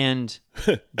 No. And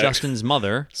Justin's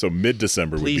mother, So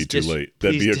mid-December would be Please too late.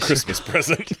 That'd please be a Christmas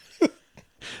present.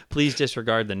 please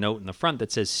disregard the note in the front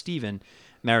that says, Stephen,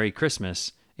 Merry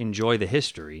Christmas, enjoy the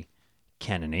history,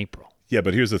 Ken and April. Yeah,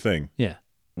 but here's the thing. Yeah.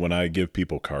 When I give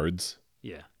people cards,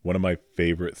 Yeah. one of my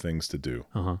favorite things to do,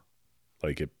 Uh-huh.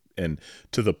 like it, and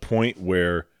to the point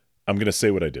where I'm going to say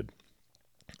what I did.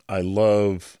 I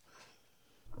love,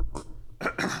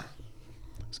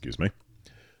 excuse me.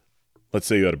 Let's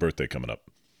say you had a birthday coming up.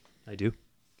 I do.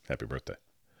 Happy birthday.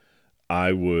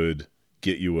 I would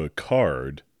get you a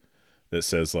card that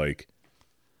says like,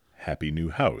 Happy New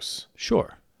House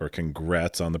Sure. or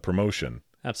Congrats on the promotion.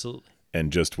 Absolutely.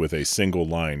 And just with a single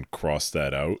line, cross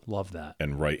that out Love that.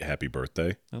 and write Happy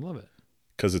Birthday. I love it.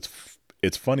 Because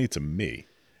it's funny to me.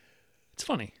 It's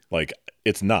funny. Like,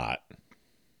 it's not.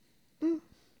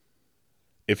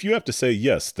 If you have to say,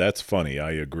 yes, that's funny,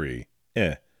 I agree.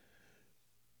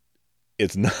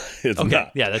 It's not. It's Okay.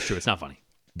 not. Yeah, that's true. It's not funny.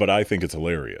 But I think it's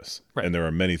hilarious. Right. And there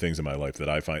are many things in my life that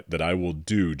I find that I will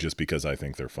do just because I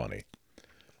think they're funny.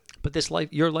 But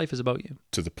your life is about you.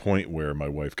 To the point where my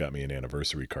wife got me an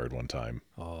anniversary card one time.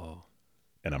 Oh,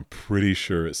 And I'm pretty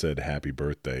sure it said happy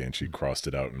birthday, and she crossed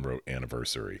it out and wrote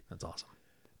anniversary. that's awesome.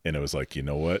 And it was like, you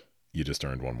know what? You just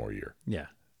earned one more year. Yeah.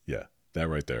 Yeah. That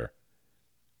right there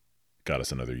got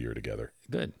us another year together.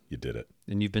 Good. You did it.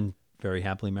 And you've been very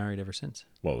happily married ever since.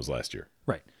 Well, it was last year.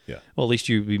 Right. Yeah. Well, at least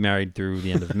you'll be married through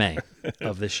the end of May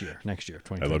of this year, next year, I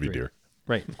 2023. love you, dear.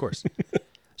 Right, of course.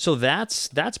 So that's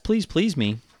Please Please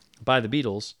Me by the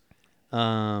Beatles.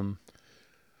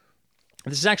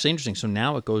 This is actually interesting. So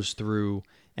now it goes through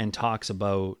and talks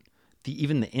about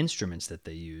even the instruments that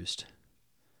they used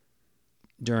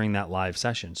during that live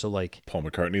session. So like Paul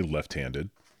McCartney, left-handed.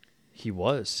 he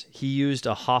used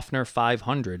a Hofner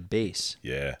 500 bass.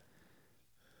 Yeah.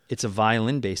 It's a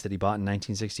violin bass that he bought in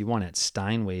 1961 at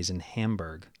Steinway's in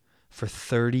Hamburg for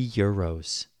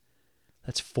 €30.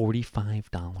 That's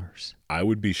 $45. I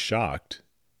would be shocked.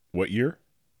 What year?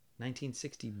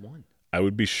 1961. I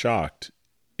would be shocked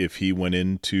if he went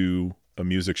into a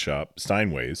music shop,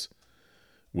 Steinway's,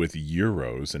 with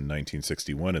euros in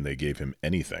 1961 and they gave him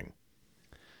anything.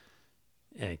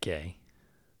 Okay.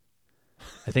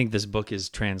 I think this book is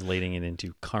translating it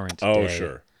into current Oh, day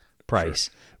sure. price.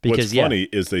 Sure. Because What's funny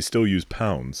is they still use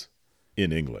pounds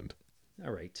in England.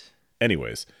 All right.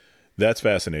 Anyways, that's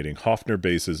fascinating. Hofner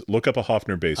basses. Look up a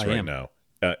Hofner bass I right am. now.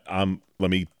 I'm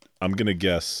gonna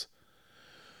guess.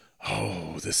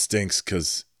 Oh, this stinks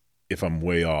because if I'm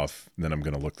way off, then I'm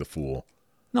gonna look the fool.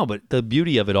 No, but the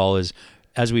beauty of it all is,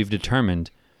 as we've determined,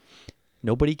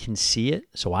 nobody can see it,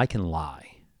 so I can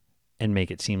lie and make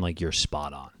it seem like you're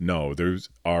spot on. No, there's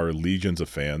our legions of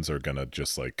fans are gonna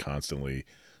just like constantly,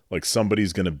 like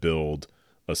somebody's gonna build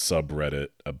a subreddit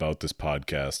about this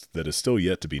podcast that is still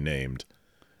yet to be named,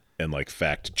 and like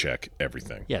fact check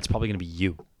everything. Yeah, it's probably going to be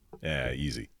you. Yeah,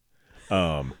 easy.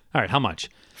 All right, how much?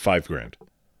 $5,000.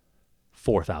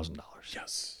 $4,000.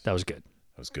 Yes, That was good.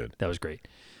 that was good. That was great.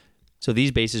 So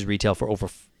these bases retail for over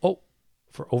 $4,000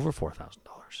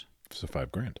 So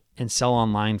 $5,000. and sell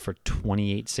online for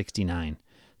 $28.69.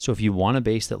 So if you want a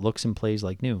base that looks and plays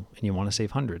like new and you want to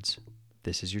save hundreds,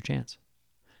 this is your chance.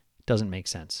 Doesn't make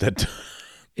sense. That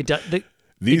It does.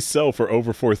 these sell for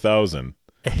over $4,000.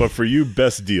 But for you,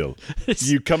 best deal.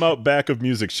 You come out back of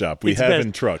Music Shop. We It's have best.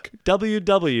 in truck.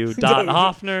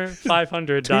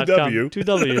 www.hofner500.com. 2W. 2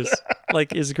 W's.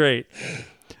 Like, is great.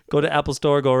 Go to Apple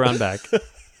Store, go around back.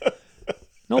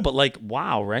 No, but like,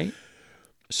 wow, right?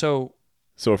 So,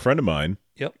 So a friend of mine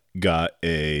yep. got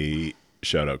a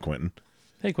shout out Quentin.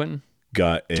 Hey, Quentin.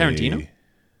 Got a Tarantino?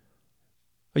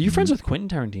 Are you friends with Quentin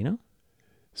Tarantino?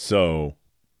 So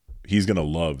he's gonna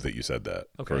love that you said that.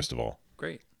 Okay. First of all,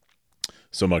 Great.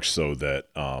 so much so that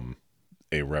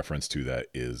a reference to that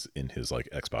is in his like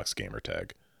Xbox gamer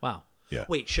tag. Wow. Yeah.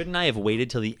 Wait, shouldn't I have waited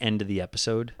till the end of the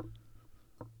episode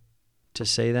to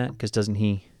say that? Because doesn't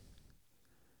he?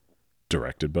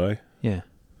 Directed by? Yeah.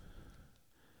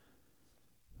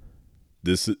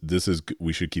 This is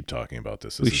we should keep talking about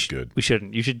this. This is good. We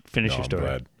shouldn't. You should finish No, your story.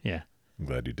 I'm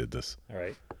glad you did this. All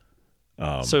right.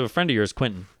 So a friend of yours,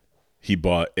 Quentin. He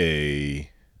bought we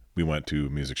went to a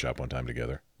music shop one time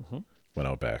together. Mm-hmm. Went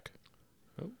out back.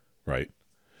 Oh. Right.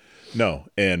 No,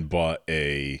 and bought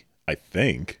I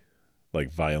think,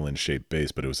 like violin-shaped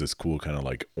bass, but it was this cool kind of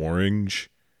like orange,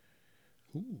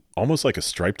 almost like a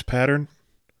striped pattern.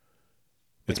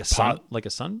 Like like a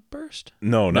sunburst?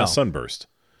 No, not No. sunburst.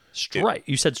 Stripe.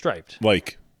 You said striped.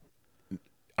 Like,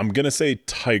 I'm gonna say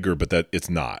tiger, but that it's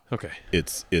not. Okay.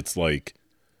 It's like,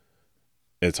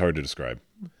 it's hard to describe.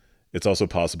 It's also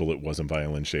possible it wasn't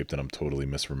violin shaped, and I'm totally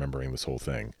misremembering this whole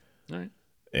thing. All right.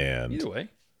 And Either way,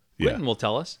 yeah, Quentin will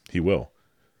tell us. he will.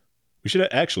 We should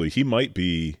actually. He might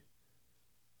be.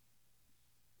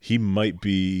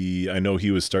 I know he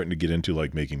was starting to get into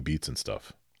like making beats and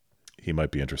stuff. He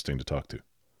might be interesting to talk to.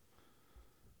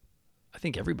 I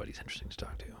think everybody's interesting to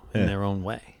talk to in their own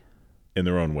way. In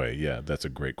their own way, yeah, that's a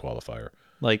great qualifier.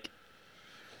 Like,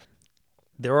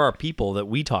 there are people that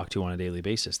we talk to on a daily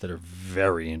basis that are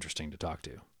very interesting to talk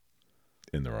to.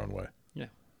 In their own way. Yeah.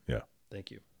 Yeah.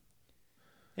 Thank you.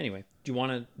 Anyway, do you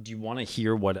want to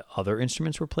hear what other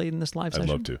instruments were played in this live session?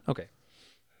 I'd love to. Okay.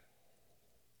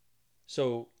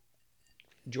 So,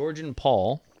 George and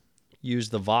Paul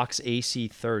used the Vox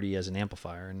AC30 as an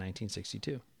amplifier in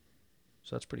 1962.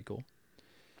 So that's pretty cool.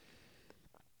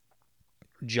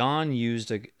 John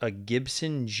used a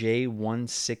Gibson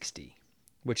J160,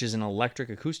 which is an electric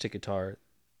acoustic guitar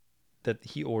that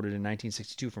he ordered in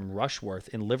 1962 from Rushworth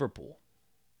in Liverpool,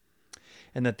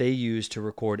 and that they used to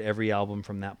record every album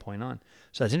from that point on.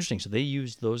 So that's interesting. So they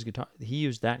used those guitar. He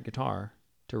used that guitar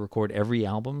to record every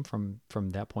album from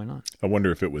that point on. I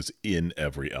wonder if it was in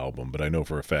every album, but I know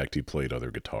for a fact he played other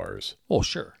guitars. Oh,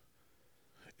 sure.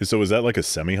 So is that like a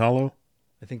semi-hollow?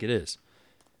 I think it is.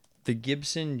 The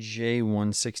Gibson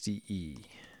J160E.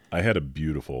 I had a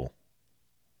beautiful.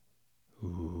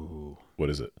 Ooh, What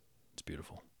is it? it's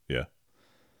beautiful. Yeah.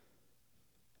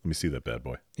 Let me see that bad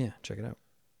boy. Yeah, check it out.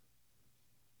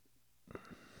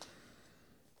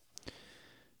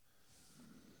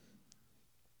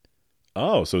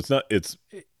 Oh, so it's not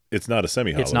not a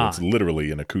semi-hollow. It's not. It's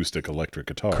literally an acoustic electric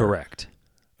guitar. Correct.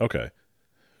 Okay.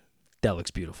 That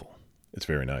looks beautiful. It's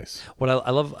very nice. What I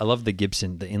love the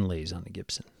Gibson, the inlays on the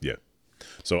Gibson. Yeah.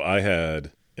 So I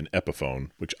had an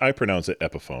Epiphone, which I pronounce it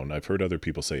Epiphone. I've heard other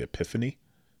people say Epiphany.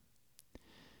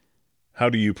 How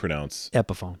do you pronounce?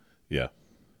 Epiphone. Yeah.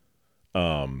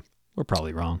 We're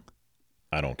probably wrong.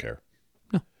 I don't care.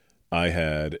 No. I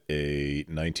had a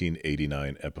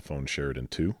 1989 Epiphone Sheridan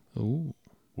 2, Ooh.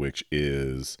 which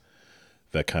is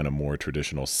that kind of more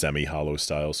traditional semi-hollow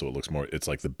style. So it looks more, it's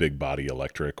like the big body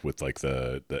electric with like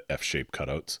the F-shaped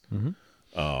cutouts. Mm-hmm.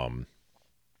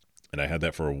 And I had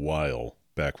that for a while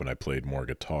back when I played more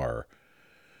guitar.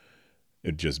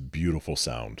 It just beautiful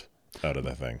sound out of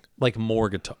that thing. Like more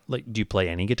guitar. Like, do you play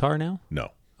any guitar now?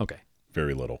 No, Okay.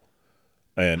 very little.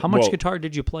 And How much guitar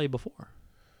did you play before?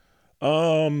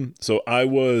 So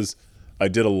I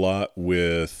did a lot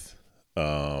with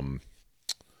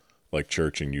like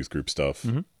church and youth group stuff.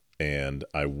 Mm-hmm. And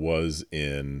I was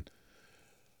in,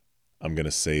 I'm going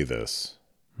to say this.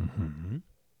 Mm-hmm.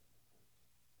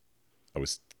 I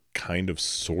was kind of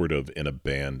sort of in a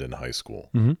band in high school.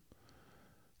 Mm-hmm.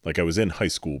 Like I was in high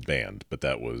school band, but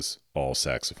that was all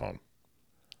saxophone.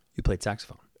 You played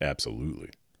saxophone. Absolutely.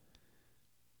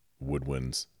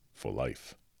 Woodwinds for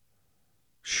life.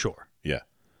 Sure. Yeah.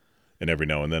 And every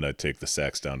now and then I'd take the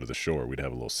sax down to the shore. We'd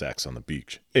have a little sax on the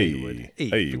beach. You would. Hey,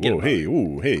 Hey, forget whoa, about hey, it.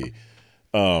 ooh, hey.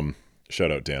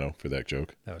 Shout out Dano for that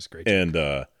joke. That was great. And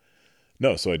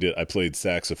no, so I played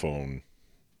saxophone,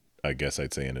 I guess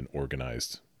I'd say in an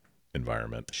organized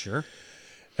environment. Sure.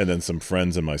 And then some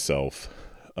friends and myself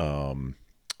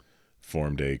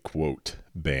formed a quote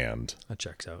band. That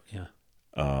checks out.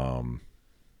 Yeah.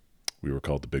 We were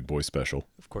called the Big Boy Special.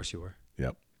 Of course you were.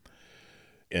 Yep.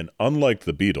 And unlike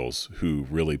the Beatles, who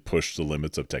really pushed the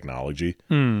limits of technology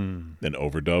and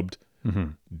overdubbed,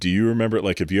 do you remember,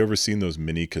 like, have you ever seen those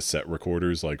mini cassette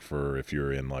recorders, like for if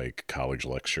you're in like college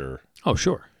lecture? Oh,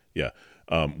 sure. Yeah.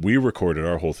 We recorded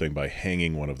our whole thing by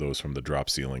hanging one of those from the drop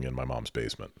ceiling in my mom's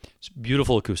basement. It's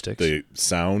beautiful acoustics. They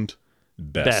sound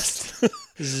best.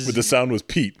 Best. The sound was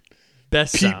Pete.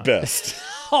 Best Pete sound. best.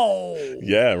 Oh.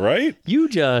 Yeah, right? You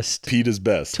just Pete is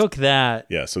best. took that.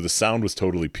 Yeah, so the sound was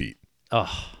totally Pete.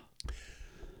 Oh.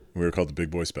 We were called the Big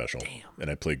Boy Special. Damn. And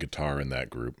I played guitar in that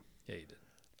group. Yeah, you did.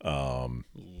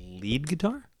 Lead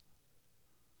guitar?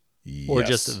 Or Yes.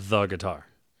 just the guitar?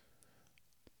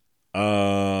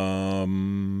 No,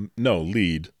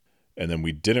 lead. And then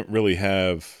we didn't really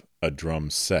have a drum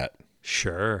set.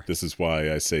 Sure. This is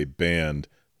why I say band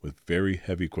with very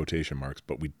heavy quotation marks,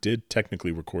 but we did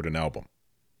technically record an album.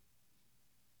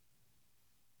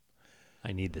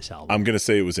 I need this album. I'm going to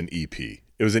say it was an EP. It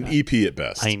was an EP at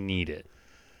best. I need it.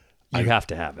 You have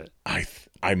to have it.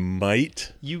 I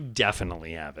might. You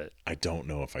definitely have it. I don't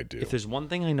know if I do. If there's one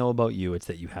thing I know about you, it's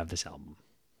that you have this album.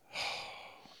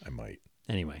 I might.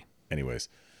 Anyways,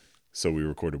 so we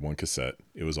recorded one cassette.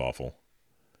 It was awful.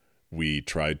 We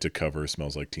tried to cover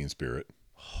Smells Like Teen Spirit,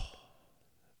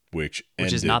 which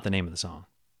is not the name of the song.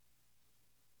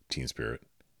 Teen Spirit.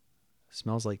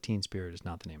 Smells Like Teen Spirit is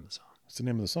not the name of the song. What's the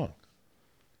name of the song?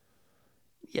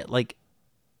 Yeah, like,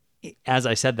 as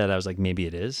I said that, I was like, maybe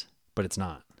it is, but it's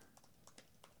not.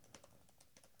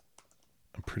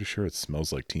 I'm pretty sure it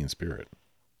Smells Like Teen Spirit.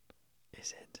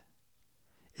 Is it?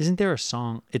 Isn't there a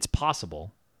song? It's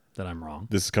possible that I'm wrong.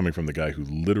 This is coming from the guy who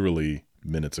literally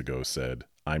minutes ago said,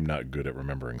 I'm not good at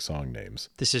remembering song names.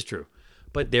 This is true.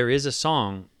 But there is a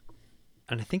song,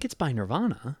 and I think it's by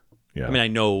Nirvana. Yeah. I mean, I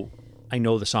know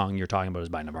the song you're talking about is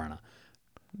by Nirvana.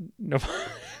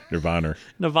 Nirvana.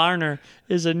 Nirvana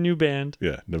is a new band.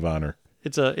 Yeah, Nirvana.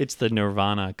 It's the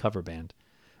Nirvana cover band.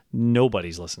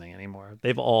 Nobody's listening anymore.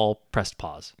 They've all pressed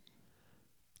pause.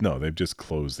 No, they've just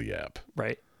closed the app.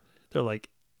 Right. They're like,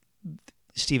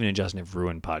 Steven and Justin have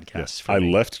ruined podcasts. Yes. For I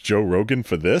me. left Joe Rogan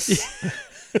for this.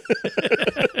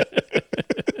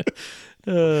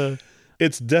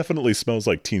 It's definitely Smells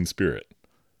Like Teen Spirit.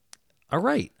 All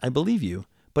right. I believe you.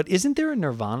 But isn't there a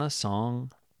Nirvana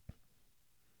song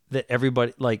that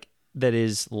everybody like that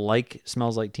is like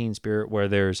Smells Like Teen Spirit, where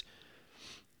there's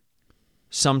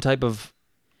some type of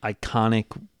iconic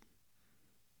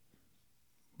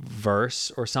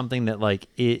verse or something that like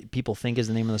people think is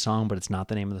the name of the song, but it's not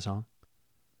the name of the song?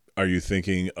 Are you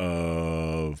thinking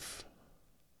of...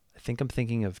 I think I'm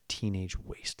thinking of Teenage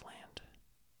Wasteland.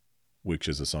 Which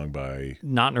is a song by...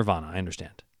 Not Nirvana, I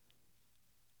understand.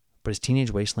 But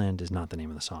Teenage Wasteland is not the name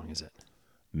of the song, is it?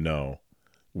 No.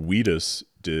 Wheatus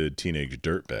did Teenage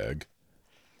Dirtbag.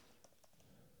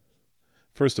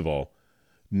 First of all,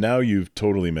 now you've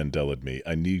totally Mandela'd me.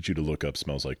 I need you to look up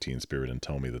Smells Like Teen Spirit and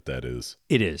tell me that is...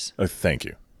 It is. Thank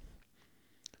you.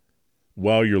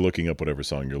 While you're looking up whatever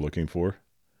song you're looking for,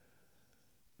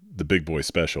 the Big Boy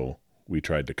Special, we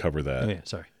tried to cover that. Oh, yeah,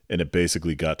 sorry. And it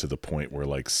basically got to the point where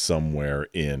like somewhere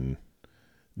in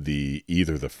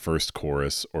either the first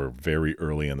chorus or very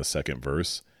early in the second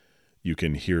verse, you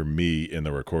can hear me in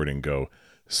the recording go,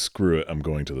 screw it, I'm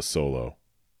going to the solo.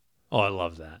 Oh, I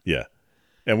love that. Yeah.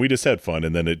 And we just had fun.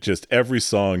 And then every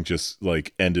song just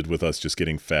like ended with us just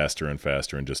getting faster and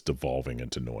faster and just devolving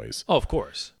into noise. Oh, of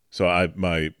course. So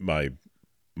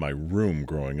my room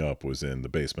growing up was in the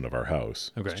basement of our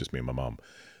house. Okay. It's just me and my mom.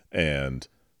 And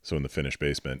so in the finished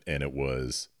basement, and it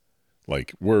was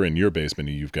like, we're in your basement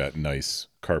and you've got nice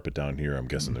carpet down here. I'm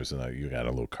guessing you got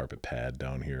a little carpet pad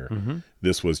down here. Mm-hmm.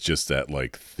 This was just that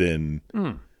like thin,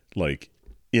 like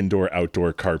indoor,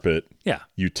 outdoor carpet. Yeah.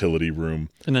 Utility room.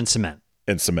 And then cement.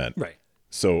 And cement. Right.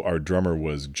 So our drummer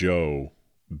was Joe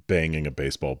banging a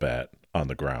baseball bat on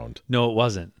the ground. No, it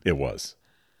wasn't. It was.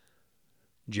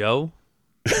 Joe,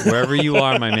 wherever you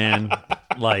are, my man,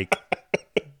 like,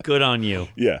 good on you.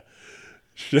 Yeah.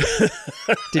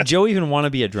 Did Joe even want to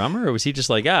be a drummer, or was he just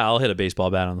like, I'll hit a baseball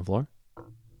bat on the floor?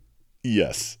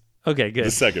 Yes. Okay, good.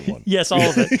 The second one. Yes, all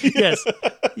of it. Yes.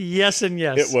 Yes and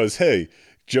yes. It was, hey,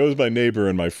 Joe's my neighbor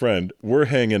and my friend. We're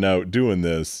hanging out doing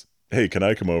this. Hey, can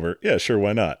I come over? Yeah, sure,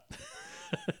 why not?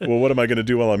 Well, what am I going to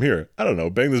do while I'm here? I don't know.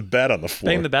 Bang this bat on the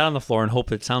floor. Bang the bat on the floor and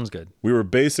hope it sounds good. We were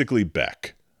basically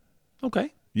Beck.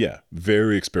 Okay. Yeah,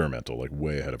 very experimental, like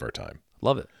way ahead of our time.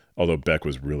 Love it. Although Beck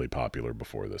was really popular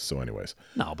before this. So anyways.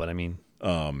 No, but I mean.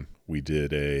 We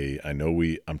did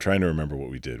I'm trying to remember what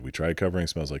we did. We tried covering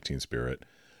Smells Like Teen Spirit.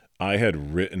 I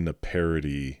had written a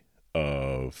parody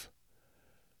of,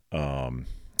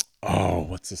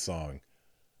 what's the song?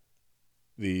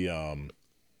 It's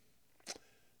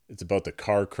about the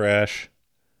car crash.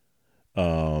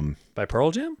 By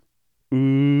Pearl Jam?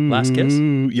 Ooh, Last Kiss?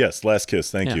 Yes, Last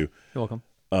Kiss. Thank you. You're welcome.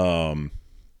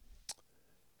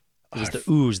 It was the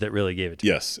ooze that really gave it to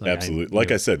me. Yes, absolutely.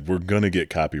 Like I said, we're going to get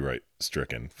copyright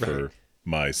stricken for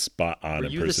my spot on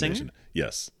impersonation. You the singer?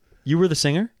 Yes. You were the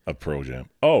singer? Of Pearl Jam.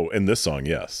 Oh, and this song,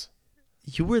 yes.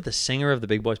 You were the singer of the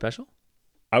Big Boy Special?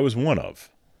 I was one of.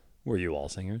 Were you all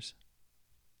singers?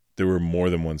 There was more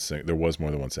than one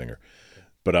singer.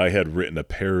 But I had written a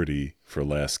parody for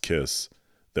Last Kiss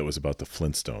that was about the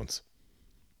Flintstones.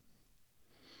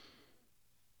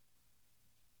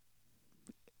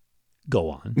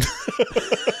 Go on.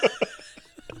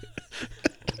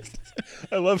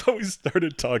 I love how we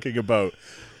started talking about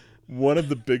one of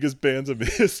the biggest bands of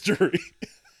history.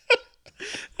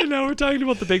 And now we're talking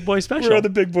about the Big Boy Special. We're on the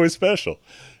Big Boy Special.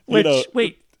 Which,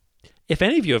 wait, if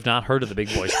any of you have not heard of the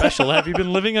Big Boy Special, have you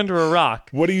been living under a rock?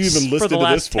 What are you even listening for the to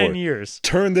last this for? 10 years.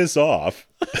 Turn this off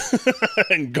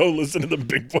and go listen to the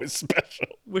Big Boy Special.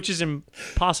 Which is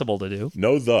impossible to do.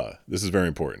 No the. This is very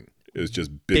important. It was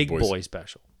just Big Boy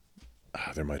Special.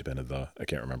 There might have been a the. I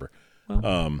can't remember.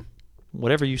 Well,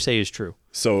 whatever you say is true.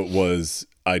 So it was,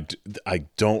 I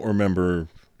don't remember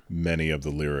many of the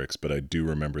lyrics, but I do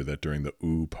remember that during the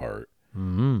ooh part,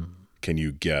 can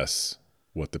you guess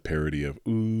what the parody of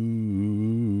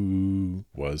ooh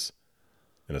was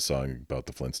in a song about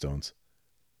the Flintstones?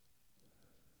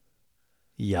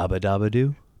 Yabba Dabba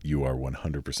Doo? You are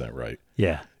 100% right.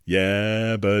 Yeah.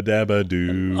 Yabba Dabba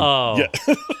Doo. Oh.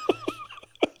 Yeah.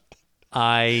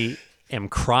 I am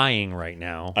crying right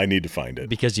now. I need to find it.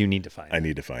 Because you need to find it. I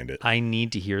need to find it. I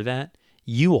need to hear that.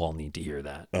 You all need to hear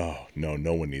that. Oh,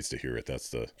 no one needs to hear it.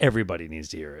 Everybody needs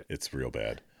to hear it. It's real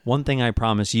bad. One thing I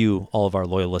promise you, all of our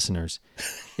loyal listeners,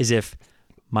 is if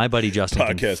my buddy Justin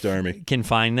Army can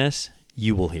find this,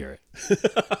 you will hear it.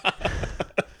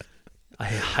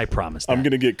 I promise that. I'm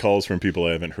going to get calls from people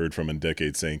I haven't heard from in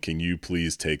decades saying, can you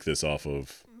please take this off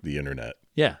of the internet?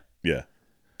 Yeah. Yeah.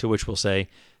 To which we'll say,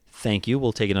 thank you,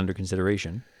 we'll take it under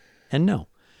consideration. And no.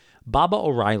 Baba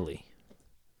O'Reilly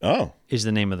is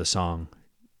the name of the song.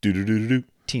 Do-do-do-do-do.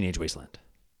 Teenage Wasteland.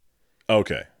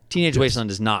 Okay. Teenage Wasteland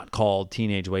is not called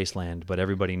Teenage Wasteland, but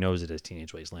everybody knows it as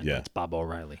Teenage Wasteland. Yeah. It's Baba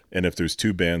O'Reilly. And if there's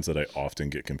two bands that I often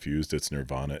get confused, it's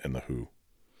Nirvana and The Who.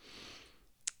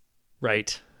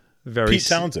 Right. Very Pete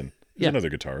Townsend. He's Yeah. another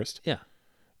guitarist. Yeah.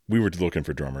 We were looking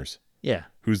for drummers. Yeah.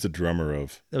 Who's the drummer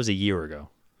of... That was a year ago.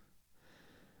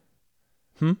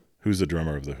 Who's the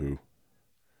drummer of The Who?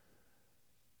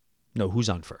 No, who's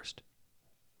on first?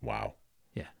 Wow.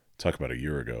 Yeah. Talk about a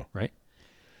year ago. Right?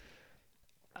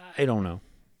 I don't know.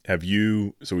 Have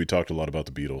you... So we talked a lot about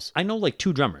the Beatles. I know like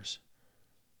two drummers.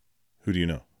 Who do you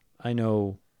know? I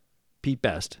know Pete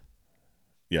Best.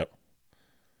 Yep.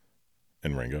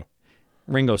 And Ringo.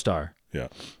 Ringo Starr. Yeah.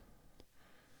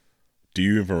 Do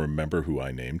you even remember who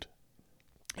I named?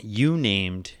 You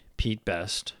named Pete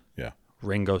Best. Yeah.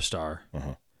 Ringo Starr.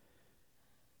 Uh-huh.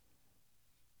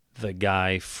 The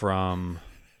guy from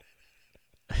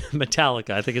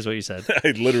Metallica, I think is what you said.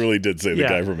 I literally did say the Yeah.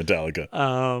 guy from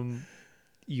Metallica.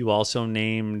 You also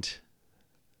named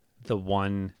the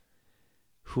one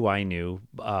who I knew,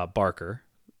 Barker.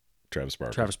 Travis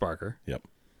Barker. Travis Barker. Yep.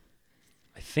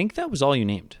 I think that was all you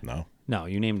named. No. No,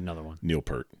 you named another one. Neil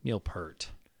Peart. Neil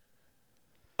Peart.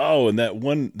 Oh, and that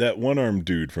one-armed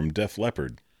dude from Def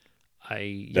Leppard.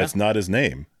 That's not his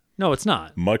name. No, it's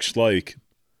not. Much like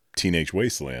Teenage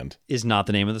Wasteland. Is not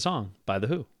the name of the song by The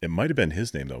Who. It might have been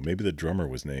his name, though. Maybe the drummer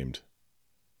was named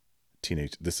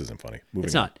Teenage... This isn't funny. Moving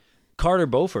It's not. Carter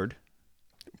Beauford.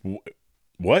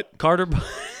 What? Carter Beauford.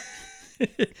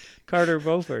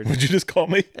 What'd you just call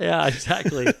me? Yeah,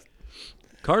 exactly.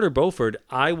 Carter Beauford,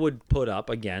 I would put up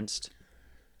against...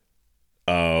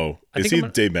 Oh. Is he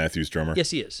Dave Matthews' drummer?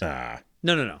 Yes, he is. Ah.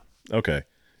 No. Okay.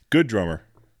 Good drummer.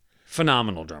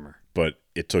 Phenomenal drummer. But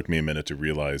it took me a minute to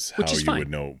realize how you fine. would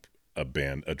know a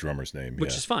drummer's name.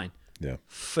 Which is fine. Yeah.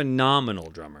 Phenomenal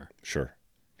drummer. Sure.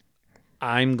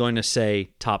 I'm going to say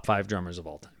top 5 drummers of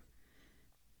all time.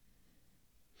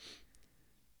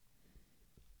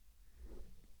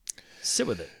 Sit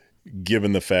with it.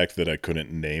 Given the fact that I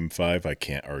couldn't name 5, I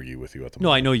can't argue with you at the No,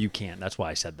 moment. I know you can't. That's why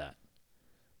I said that.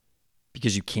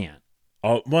 Because you can't.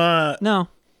 Oh, what? No.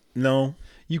 No.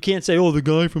 You can't say, oh, the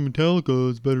guy from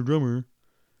Metallica is a better drummer.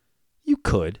 You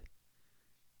could.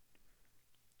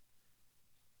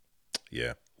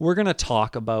 Yeah. We're going to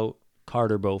talk about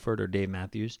Carter Beauford or Dave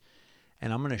Matthews,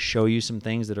 and I'm going to show you some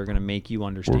things that are going to make you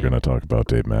understand. We're going to talk about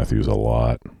Dave Matthews a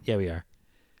lot. Yeah, we are.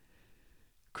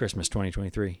 Christmas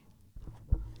 2023.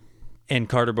 And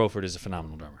Carter Beauford is a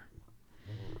phenomenal drummer.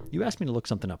 You asked me to look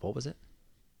something up. What was it?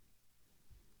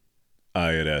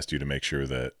 I had asked you to make sure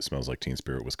that Smells Like Teen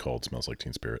Spirit was called Smells Like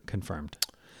Teen Spirit. Confirmed.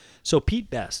 So Pete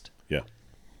Best. Yeah.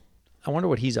 I wonder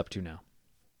what he's up to now.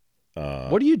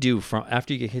 What do you do from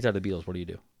after you get kicked out of the Beatles? What do you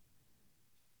do?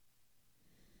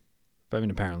 I mean,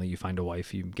 apparently you find a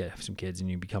wife, you get some kids, and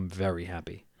you become very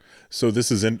happy. So this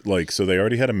isn't like, so they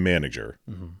already had a manager.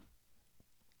 Mm-hmm.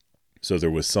 So there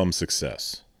was some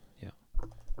success. Yeah.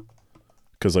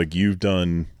 Because like you've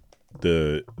done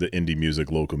the indie music,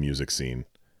 local music scene.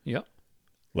 Yep.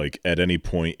 Like at any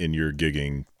point in your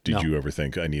gigging, did No. you ever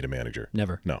think I need a manager?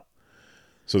 Never. No.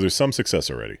 So there's some success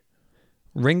already.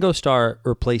 Ringo Starr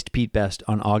replaced Pete Best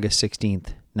on August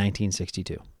 16th,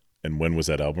 1962. And when was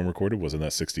that album recorded? Wasn't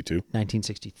that 62?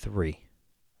 1963.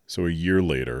 So a year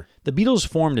later. The Beatles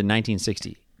formed in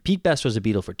 1960. Pete Best was a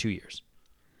Beatle for 2 years.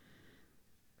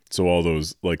 So all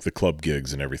those, like the club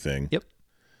gigs and everything. Yep.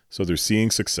 So they're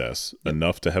seeing success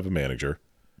enough to have a manager.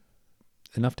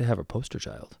 Enough to have a poster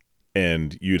child.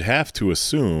 And you'd have to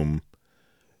assume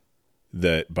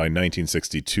that by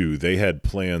 1962, they had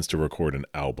plans to record an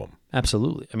album.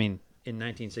 Absolutely. I mean, in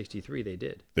 1963, they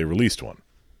did. They released one.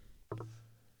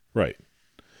 Right.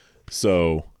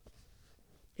 So.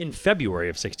 In February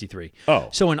of 63. Oh.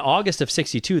 So in August of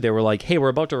 62, they were like, hey, we're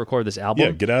about to record this album.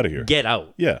 Yeah, get out of here. Get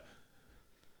out. Yeah.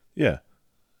 Yeah.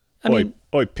 I mean,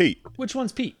 Oi, Pete. which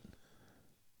one's Pete?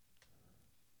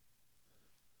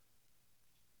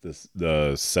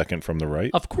 The second from the right?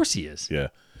 Of course he is. Yeah.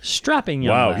 Strapping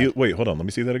young Wow. lad. Wait, hold on. Let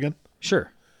me see that again.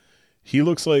 Sure. He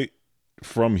looks like,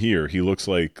 from here, he looks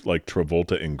like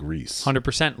Travolta in Grease.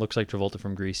 100% looks like Travolta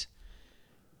from Grease.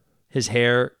 His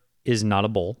hair is not a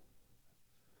bowl.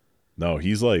 No,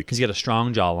 he's like, He's got a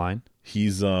strong jawline.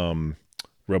 he's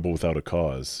Rebel Without a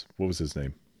Cause. What was his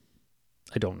name?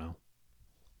 I don't know.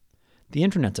 The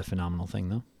internet's a phenomenal thing,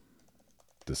 though.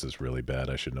 This is really bad.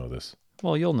 I should know this.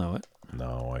 Well, you'll know it.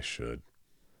 No, I should.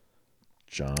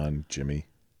 John, Jimmy,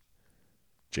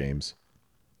 James.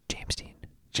 James Dean.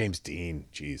 James Dean.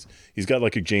 Jeez. He's got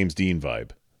like a James Dean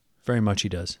vibe. Very much he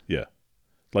does. Yeah.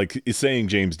 Like saying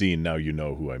James Dean, now you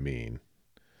know who I mean.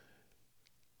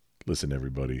 Listen,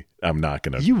 everybody. I'm not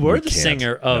going to. You were the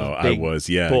singer of No, Big I was.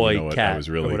 Yeah. Boy you know what? Cat I was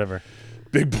really. or whatever.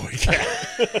 Big Boy Cat.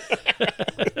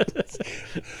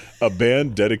 A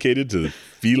band dedicated to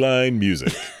feline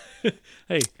music.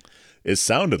 Hey. It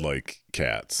sounded like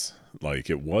Cats. Like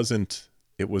it wasn't.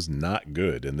 It was not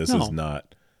good. And this is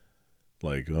not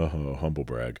like, humble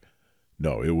brag.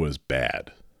 No, it was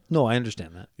bad. No, I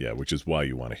understand that. Yeah, which is why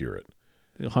you want to hear it.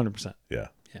 100%. Yeah.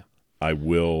 Yeah. I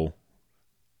will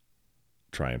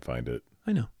try and find it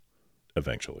I know.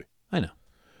 eventually. I know.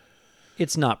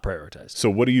 It's not prioritized. So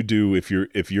what do you do if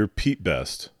you're Pete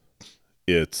Best?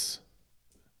 It's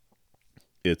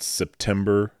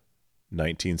September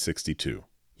 1962.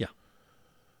 Yeah.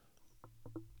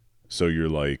 So you're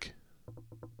like,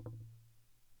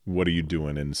 what are you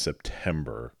doing in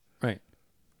September? Right.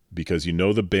 Because you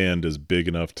know the band is big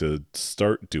enough to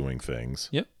start doing things.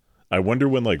 Yep. I wonder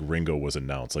when like Ringo was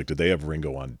announced. Like, did they have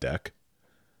Ringo on deck?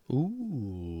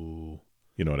 Ooh.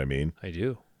 You know what I mean? I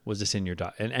do. Was this in your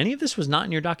and any of this was not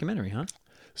in your documentary, huh?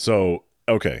 So,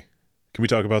 okay. Can we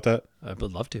talk about that? I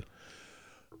would love to.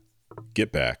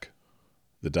 Get Back,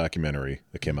 the documentary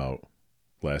that came out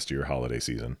last year, holiday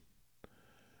season.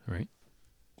 Right.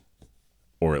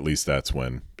 Or at least that's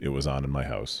when it was on in my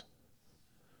house.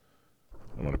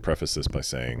 I want to preface this by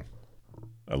saying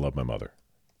I love my mother.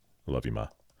 I love you, Ma.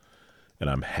 And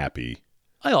I'm happy.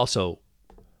 I also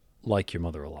like your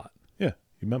mother a lot. Yeah,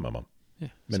 you met my mom. Yeah.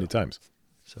 Many times.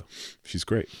 So She's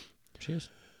great. she is.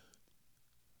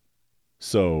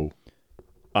 So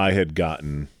I think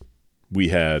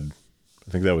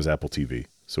that was Apple TV.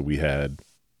 So we had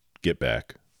Get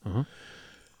Back. Uh-huh.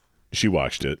 She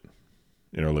watched it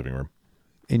in her living room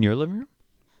In your living room?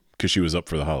 because she was up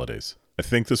for the holidays. I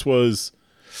think this was,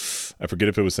 I forget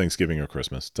if it was Thanksgiving or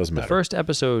Christmas. Doesn't matter. The first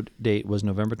episode date was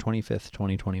November 25th,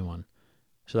 2021.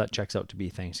 So that checks out to be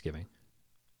Thanksgiving.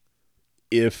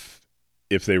 If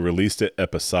they released it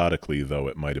episodically, though,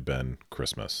 it might have been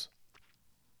Christmas.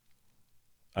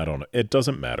 I don't know. It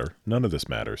doesn't matter. None of this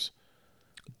matters.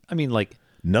 I mean, like,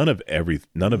 None of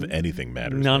anything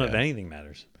matters. none man. of anything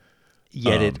matters.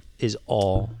 Yet it is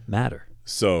all matter.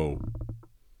 So,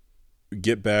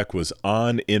 Get Back was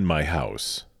on in my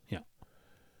house. Yeah.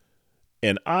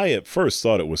 And I at first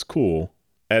thought it was cool.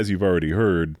 As you've already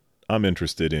heard, I'm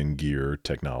interested in gear,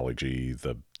 technology,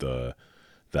 the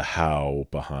how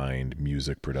behind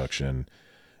music production,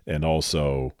 and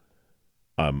also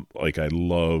I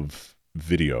love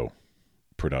video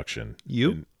production.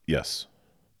 You? Yes.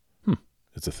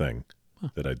 It's a thing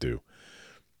that I do.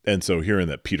 And so hearing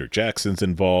that Peter Jackson's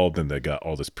involved and they got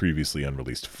all this previously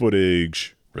unreleased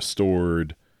footage,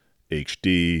 restored,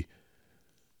 HD,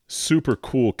 super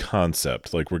cool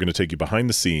concept. Like, we're going to take you behind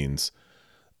the scenes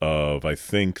of, I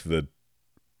think, the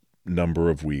number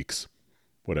of weeks,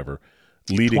 whatever,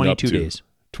 leading up to 22 days.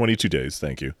 22 days,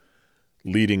 thank you.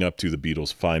 Leading up to the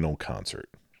Beatles' final concert,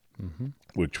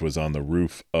 which was on the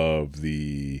roof of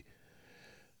the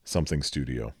something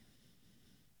studio.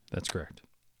 That's correct.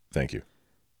 Thank you.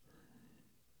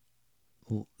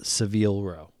 Seville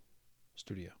Row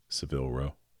Studio. Seville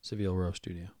Row. Seville Row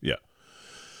Studio. Yeah.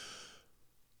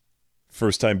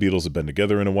 First time Beatles had been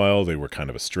together in a while. They were kind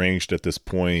of estranged at this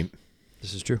point.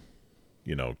 This is true.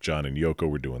 You know, John and Yoko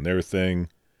were doing their thing.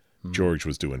 George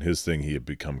was doing his thing. He had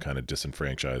become kind of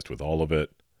disenfranchised with all of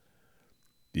it.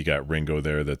 You got Ringo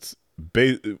there.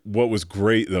 What was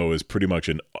great, though, is pretty much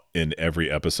in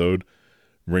every episode,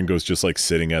 Ringo's just like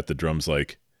sitting at the drums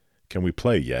like, can we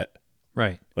play yet?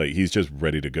 Right. Like, he's just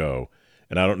ready to go.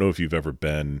 And I don't know if you've ever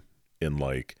been in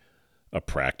like a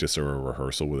practice or a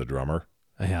rehearsal with a drummer.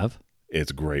 I have.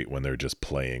 It's great when they're just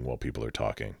playing while people are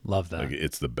talking. Love that. Like,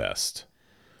 it's the best.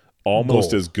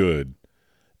 Almost as good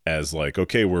as like,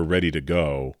 okay, we're ready to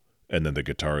go. And then the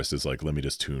guitarist is like, let me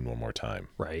just tune one more time.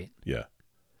 Right. Yeah.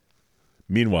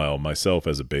 Meanwhile, myself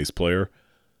as a bass player,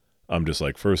 I'm just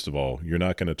like, first of all, you're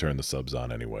not going to turn the subs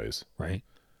on anyways. Right.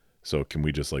 So can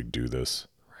we just like do this?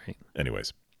 Right.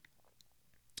 Anyways.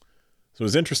 So it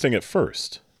was interesting at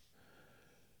first.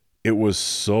 It was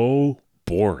so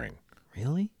boring.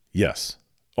 Really? Yes.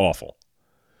 Awful.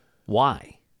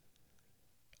 Why?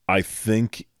 I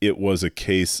think it was a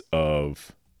case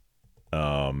of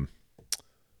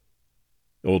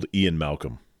old Ian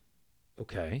Malcolm.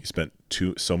 Okay. He spent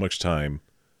so much time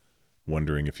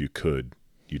wondering if you could.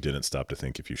 You didn't stop to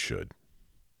think if you should.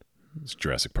 It's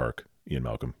Jurassic Park, Ian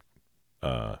Malcolm.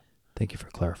 Thank you for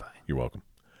clarifying. You're welcome.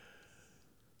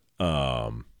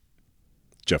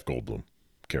 Jeff Goldblum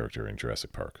character in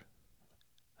Jurassic Park.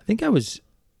 I think I was...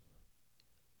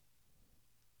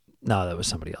 No, that was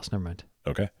somebody else. Never mind.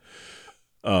 Okay.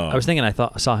 I was thinking I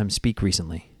saw him speak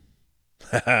recently,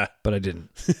 but I didn't.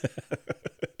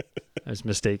 I was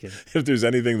mistaken. If there's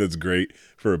anything that's great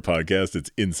for a podcast,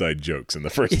 it's inside jokes in the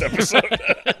first episode.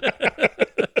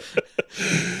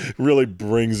 Really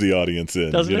brings the audience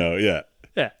in, Doesn't it? Yeah.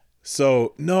 Yeah.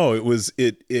 So no, it was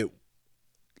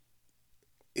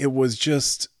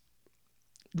just.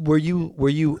 Were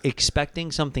you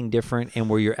expecting something different, and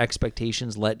were your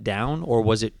expectations let down, or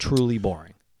was it truly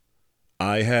boring?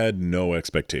 I had no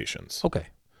expectations. Okay.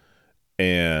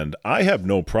 And I have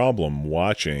no problem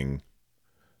watching.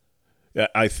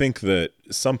 I think that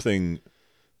something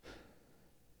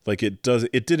like it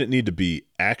didn't need to be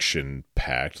action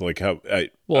packed. Like how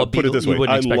I'll put it this way.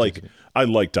 I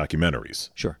like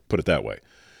documentaries. Sure. Put it that way.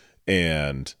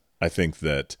 And I think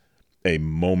that a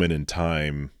moment in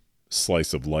time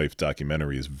slice of life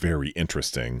documentary is very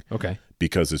interesting. Okay.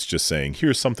 Because it's just saying,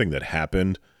 here's something that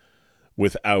happened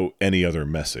without any other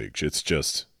message. It's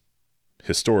just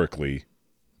historically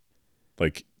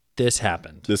like this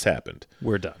happened.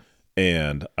 We're done.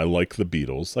 And I like the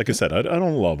Beatles. Like I said, I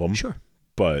don't love them. Sure.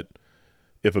 But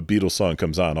if a Beatles song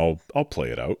comes on, I'll play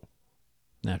it out.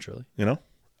 Naturally. You know?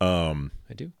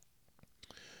 I do.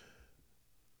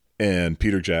 And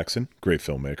Peter Jackson, great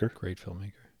filmmaker. Great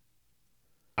filmmaker.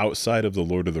 Outside of the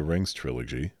Lord of the Rings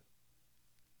trilogy,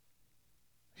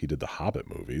 he did the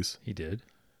Hobbit movies. He did.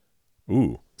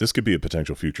 Ooh, this could be a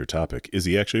potential future topic. Is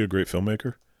he actually a great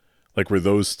filmmaker? Like, did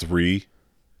those three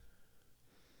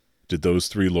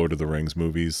Lord of the Rings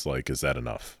movies, like, is that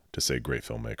enough to say great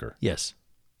filmmaker? Yes.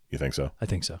 You think so? I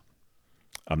think so.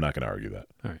 I'm not going to argue that.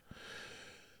 All right.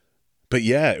 But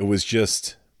yeah, it was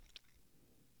just,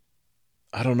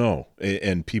 I don't know.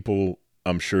 And people,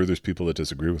 I'm sure there's people that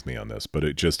disagree with me on this, but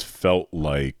it just felt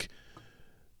like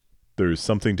there's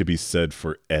something to be said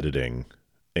for editing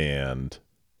and...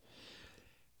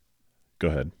 Go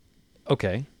ahead.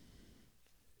 Okay.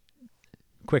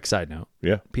 Quick side note.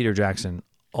 Yeah. Peter Jackson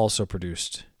also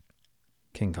produced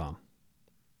King Kong.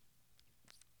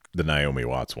 The Naomi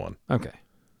Watts one. Okay.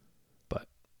 But.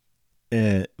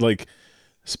 Like,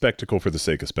 spectacle for the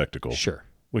sake of spectacle. Sure.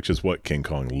 Which is what King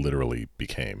Kong literally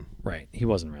became. Right. He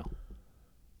wasn't real.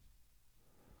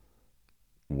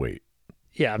 Wait.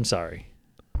 Yeah, I'm sorry.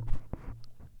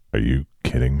 Are you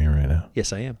kidding me right now?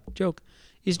 Yes, I am. Joke.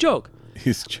 He's joke.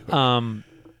 He's joking.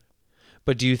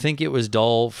 But do you think it was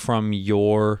dull from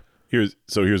your... Here's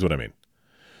what I mean.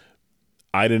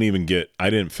 I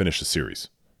didn't finish the series.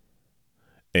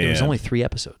 And There was only 3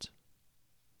 episodes.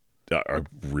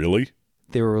 Really?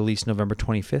 They were released November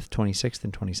 25th, 26th,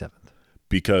 and 27th.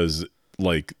 Because,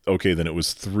 like, okay, then it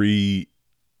was 3,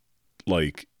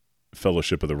 like,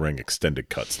 Fellowship of the Ring extended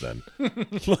cuts then.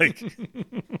 Like,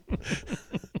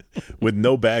 with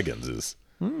no Bagginses.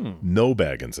 No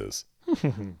Bagginses.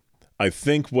 I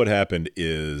think what happened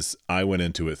is I went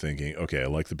into it thinking, okay, I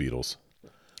like the Beatles.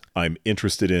 I'm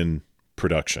interested in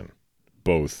production,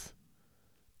 both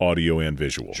audio and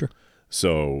visual. Sure.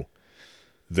 So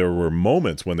there were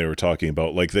moments when they were talking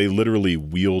about, like, they literally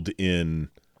wheeled in,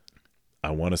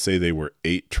 I want to say they were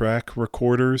 8-track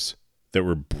recorders that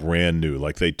were brand new.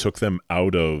 Like, they took them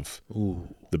out of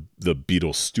the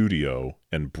Beatles studio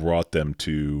and brought them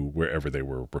to wherever they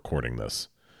were recording this.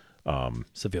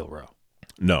 Seville Row.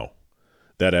 No,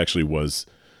 that actually was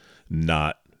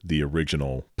not the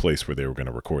original place where they were going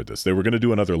to record this. They were going to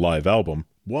do another live album.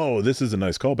 Whoa, this is a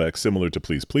nice callback, similar to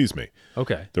Please Please Me.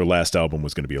 Okay. Their last album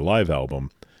was going to be a live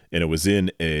album, and it was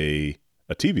in a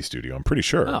TV studio, I'm pretty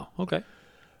sure. Oh, okay.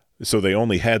 So they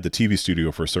only had the TV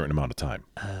studio for a certain amount of time.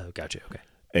 Oh, gotcha. Okay.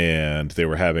 And they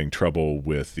were having trouble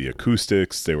with the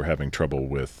acoustics. They were having trouble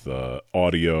with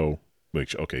audio,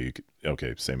 which, okay,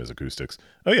 same as acoustics.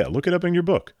 Oh, yeah, look it up in your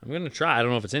book. I'm going to try. I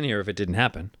don't know if it's in here if it didn't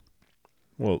happen.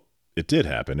 Well, it did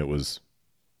happen. It was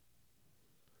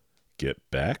Get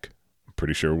Back, I'm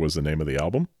pretty sure was the name of the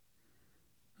album.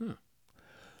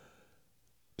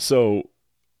 So,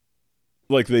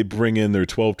 like, they bring in their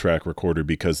 12-track recorder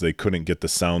because they couldn't get the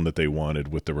sound that they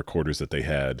wanted with the recorders that they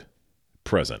had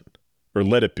present. Or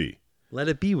Let It Be. Let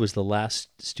It Be was the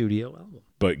last studio album.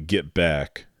 But Get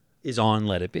Back is on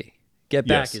Let It Be. Get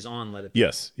Back Yes. is on Let It Be.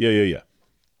 Yes. Yeah.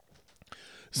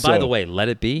 By the way, Let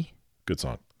It Be, good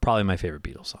song. probably my favorite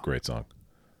Beatles song. Great song.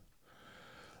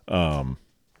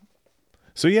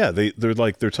 So yeah,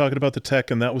 they're talking about the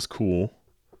tech, and that was cool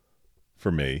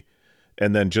for me.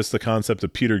 And then just the concept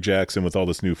of Peter Jackson with all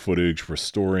this new footage,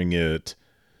 restoring it.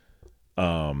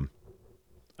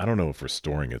 I don't know if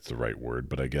restoring it's the right word,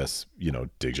 but I guess,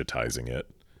 digitizing it.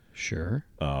 Sure.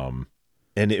 And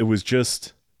it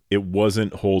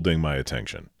wasn't holding my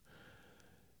attention.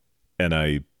 And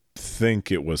I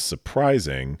think it was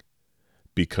surprising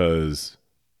because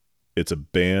it's a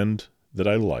band that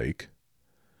I like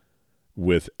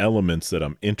with elements that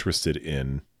I'm interested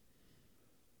in,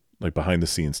 like behind the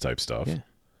scenes type stuff. Yeah.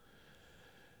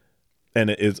 And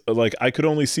it's like I could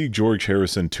only see George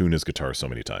Harrison tune his guitar so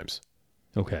many times.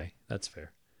 Okay, that's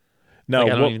fair. Now, I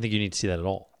don't even think you need to see that at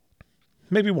all.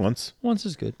 Maybe once. Once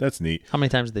is good. That's neat. How many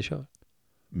times did they show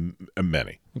it?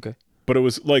 Many. Okay. But it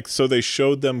was like, so they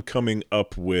showed them coming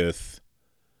up with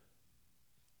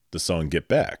the song Get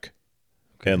Back.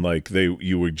 Okay. And like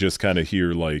you would just kind of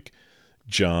hear like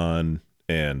John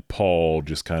and Paul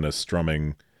just kind of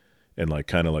strumming and like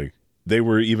kind of like they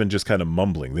were even just kind of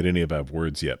mumbling. They didn't even have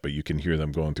words yet, but you can hear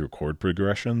them going through chord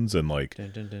progressions and like,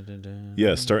 dun, dun, dun, dun, dun.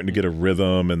 Yeah, starting to get a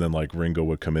rhythm. And then like Ringo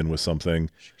would come in with something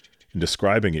and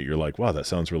describing it. You're like, wow, that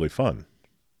sounds really fun.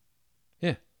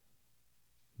 Yeah.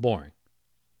 Boring.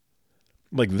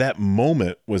 Like that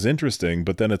moment was interesting,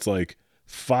 but then it's like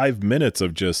 5 minutes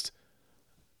of just,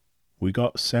 we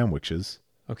got sandwiches.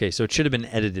 Okay, so it should have been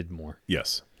edited more.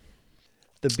 Yes.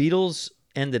 The Beatles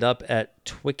ended up at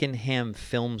Twickenham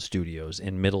Film Studios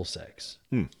in Middlesex,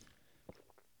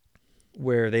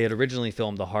 where they had originally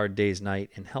filmed A Hard Day's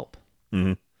Night and Help.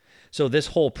 Mm-hmm. So this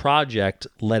whole project,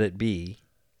 Let It Be,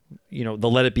 the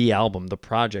Let It Be album, the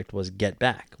project was Get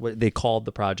Back. What they called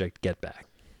the project Get Back.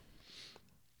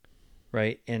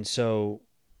 Right? And so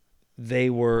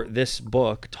this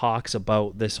book talks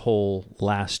about this whole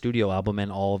last studio album and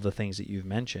all of the things that you've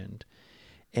mentioned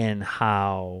and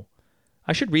how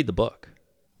I should read the book.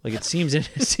 Like it seems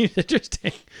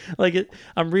interesting.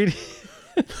 I'm reading.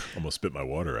 Almost spit my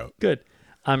water out. Good.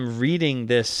 I'm reading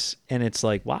this and it's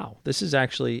like, wow, this is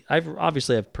actually, I've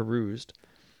perused,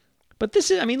 but this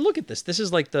is, I mean, look at this. This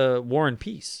is like the War and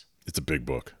Peace. It's a big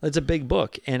book. It's a big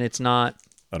book and it's not.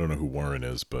 I don't know who Warren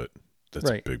is, but that's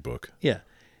right. A big book. Yeah.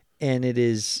 And it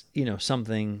is,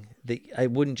 something that I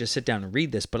wouldn't just sit down and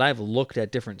read this, but I've looked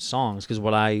at different songs because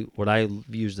what I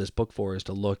use this book for is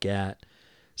to look at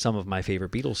some of my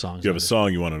favorite Beatles songs. You have a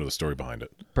song, you want to know the story behind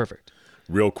it. Perfect.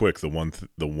 Real quick, the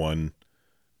one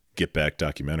Get Back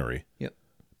documentary. Yep.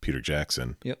 Peter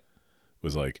Jackson. Yep.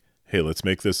 Was like, hey, let's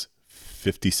make this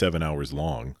 57 hours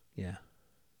long. Yeah.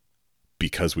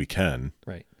 Because we can.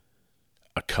 Right.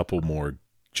 A couple more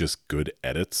just good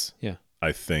edits. Yeah.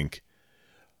 I think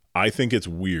it's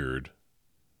weird,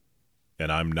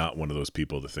 and I'm not one of those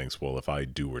people that thinks, well, if I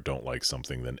do or don't like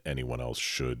something, then anyone else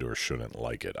should or shouldn't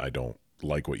like it. I don't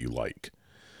like what you like.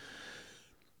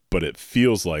 But it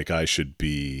feels like I should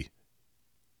be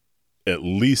at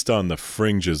least on the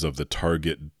fringes of the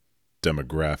target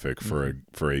demographic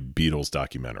for a Beatles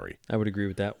documentary. I would agree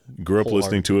with that. Grew up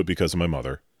listening to it because of my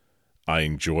mother. I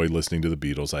enjoy listening to the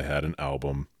Beatles. I had an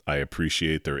album. I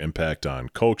appreciate their impact on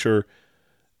culture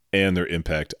and their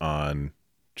impact on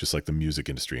just like the music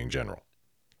industry in general.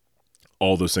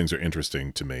 All those things are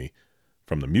interesting to me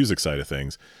from the music side of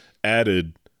things,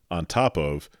 added on top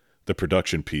of the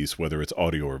production piece, whether it's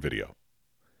audio or video.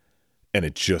 And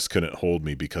it just couldn't hold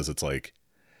me because it's like,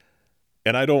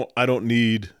 and I don't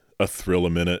need a thrill a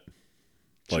minute,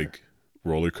 like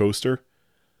roller coaster,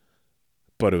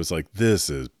 but it was like, this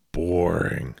is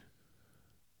boring.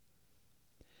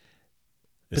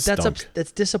 But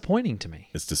that's disappointing to me.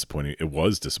 It's disappointing. It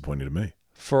was disappointing to me.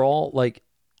 For all, like,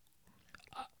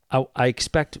 I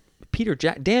expect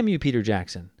damn you, Peter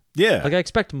Jackson. Yeah. Like, I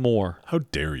expect more How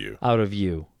dare you? out of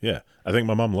you. Yeah. I think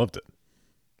my mom loved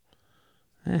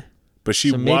it. But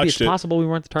she So maybe watched it's it. possible we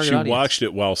weren't the target audience. She watched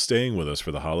it while staying with us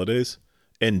for the holidays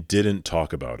and didn't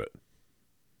talk about it.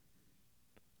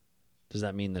 Does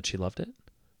that mean that she loved it?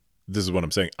 This is what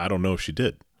I'm saying. I don't know if she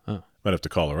did. Oh. Might have to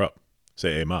call her up.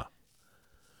 Say, hey, Ma,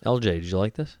 LJ, did you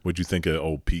like this? what'd you think of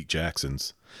old Pete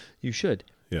Jackson's? You should.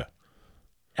 Yeah.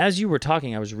 As you were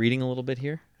talking, I was reading a little bit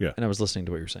here. Yeah. And I was listening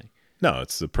to what you were saying. No,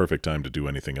 it's the perfect time to do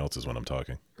anything else is when I'm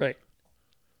talking. Right.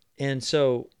 And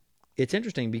so it's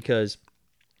interesting because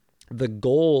the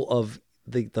goal of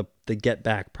the Get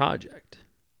Back project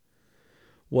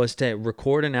was to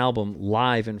record an album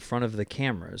live in front of the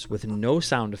cameras with no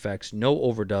sound effects, no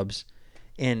overdubs,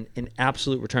 and an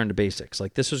absolute return to basics.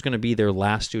 Like, this was going to be their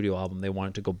last studio album. They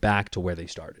wanted to go back to where they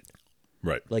started.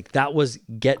 Right. Like, that was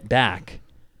Get Back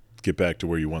Get back to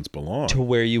where you once belonged. to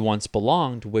where you once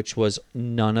belonged, which was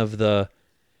none of the,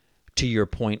 to your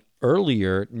point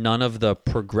earlier, none of the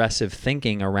progressive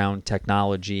thinking around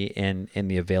technology and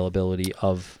the availability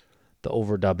of the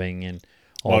overdubbing and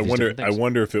all of these different things. I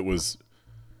wonder if it was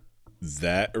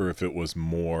that or if it was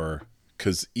more,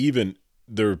 because even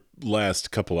their last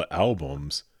couple of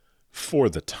albums, for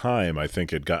the time, I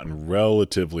think had gotten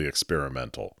relatively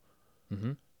experimental.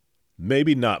 Mm-hmm.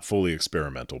 Maybe not fully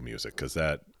experimental music,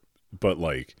 but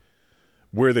like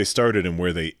where they started and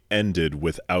where they ended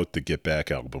without the Get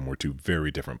Back album were two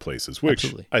very different places, which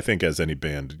Absolutely. I think as any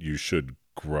band, you should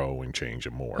grow and change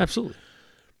it more. Absolutely.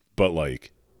 But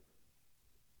like,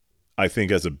 I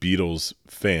think as a Beatles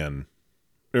fan,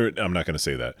 or I'm not going to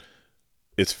say that,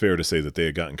 it's fair to say that they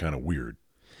had gotten kind of weird.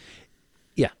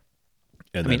 Yeah.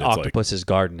 And I mean, then it's Octopus's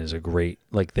Garden is a great,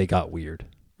 like, they got weird.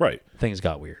 right. Things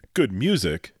got weird. Good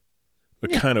music,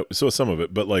 but kind of, so some of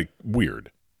it, but like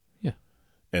weird. Yeah.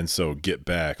 And so Get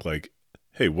Back, like,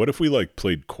 hey, what if we like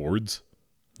played chords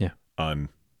Yeah. on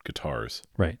guitars?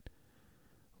 Right.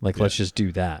 Like, let's just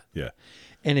do that. Yeah.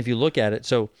 And if you look at it,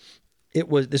 so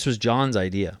this was John's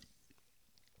idea.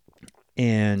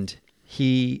 And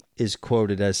he is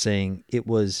quoted as saying it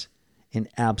was an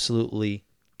absolutely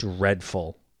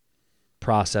dreadful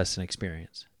process and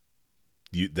experience.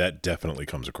 That definitely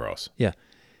comes across. Yeah.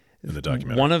 In the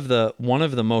documentary. One of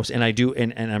the most, and I do,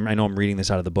 and I know I'm reading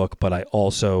this out of the book, but I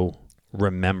also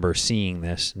remember seeing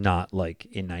this not like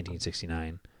in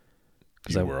 1969.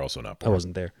 You were also not I born.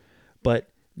 wasn't there. But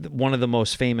one of the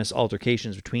most famous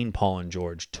altercations between Paul and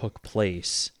George took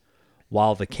place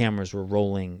while the cameras were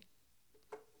rolling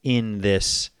in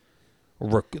this,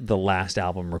 the last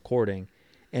album recording.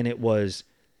 And it was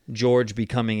George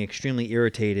becoming extremely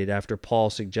irritated after Paul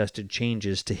suggested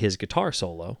changes to his guitar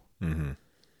solo. Mm-hmm.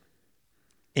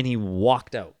 And he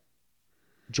walked out.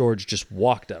 George just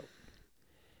walked out.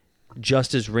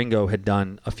 Just as Ringo had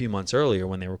done a few months earlier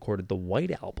when they recorded the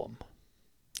White Album.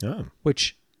 Oh,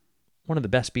 Which, one of the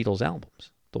best Beatles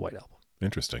albums, the White Album,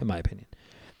 interesting. in my opinion.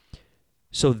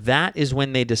 So that is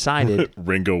when they decided...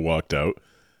 Ringo walked out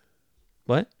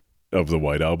What? of the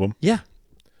White Album. Yeah.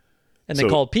 And they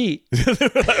called Pete.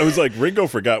 I was like, Ringo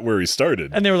forgot where he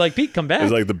started. And they were like, Pete, come back.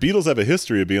 It's like the Beatles have a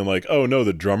history of being like, oh no,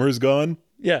 the drummer's gone.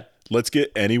 Yeah. Let's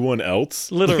get anyone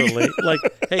else. Literally. Like,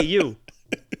 hey, you.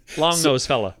 Long-nosed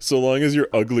fella. So long as you're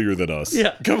uglier than us.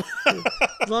 Yeah. Come on.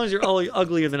 As long as you're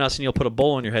uglier than us and you'll put a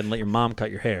bowl on your head and let your mom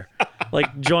cut your hair.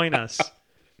 Like, join us.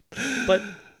 But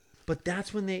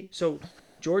that's when so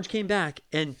George came back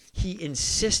and he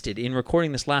insisted in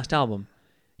recording this last album.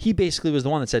 He basically was the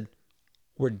one that said,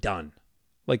 we're done.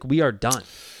 Like, we are done.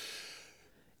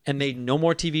 And made no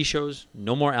more TV shows,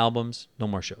 no more albums, no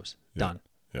more shows. Done.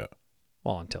 Yeah.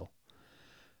 Well, until.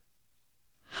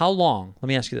 How long, let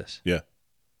me ask you this. Yeah.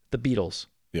 The Beatles.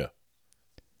 Yeah.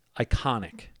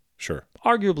 Iconic. Sure.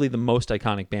 Arguably the most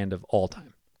iconic band of all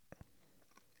time.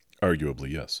 Arguably,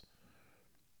 yes.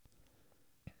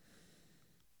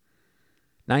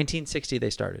 1960 they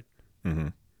started. Mm-hmm.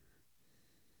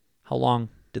 How long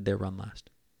did their run last?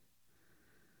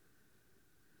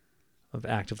 Of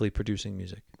actively producing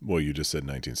music. Well, you just said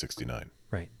 1969.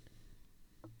 Right.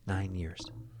 9 years.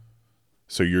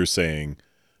 So you're saying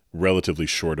relatively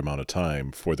short amount of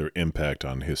time for their impact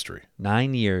on history.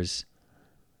 9 years.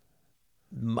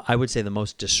 I would say the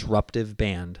most disruptive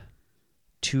band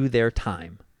to their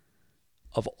time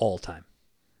of all time.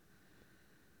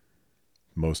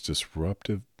 Most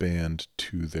disruptive band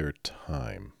to their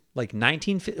time. Like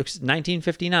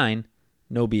 1959,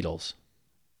 no Beatles.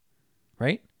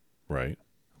 Right? Right.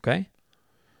 Okay.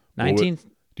 Well, 19. do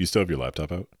you still have your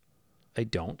laptop out? I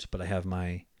don't, but I have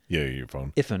my Yeah, your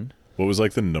phone. iPhone. What was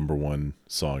like the number one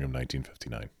song of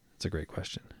 1959? That's a great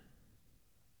question.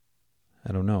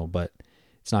 I don't know, but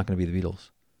It's not going to be the Beatles.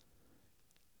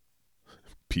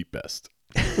 Pete Best.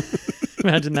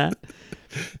 Imagine that.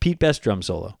 Pete Best drum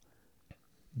solo.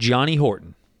 Johnny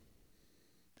Horton.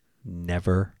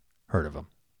 Never heard of him.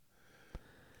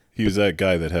 He was that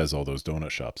guy that has all those donut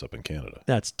shops up in Canada.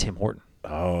 That's Tim Horton.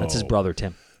 Oh. That's his brother,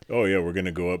 Tim. Oh, yeah, we're going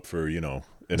to go up for, an Some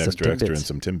extra Timbits. and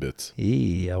some Timbits.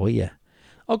 Yeah, oh yeah.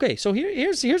 Okay, so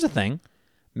here's the thing.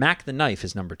 Mac the Knife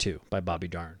is number 2 by Bobby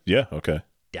Darin. Yeah, okay.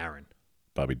 Darin.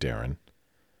 Bobby Darin.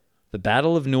 The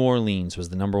Battle of New Orleans was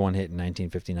the number 1 hit in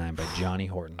 1959 by Johnny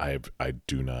Horton. I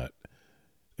do not.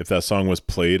 If that song was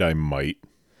played, I might.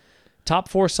 Top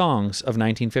 4 songs of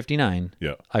 1959.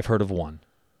 Yeah. I've heard of one.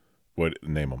 What?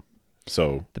 Name them.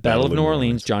 So, The Battle of New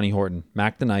Orleans, Johnny Horton.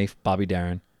 Mac the Knife, Bobby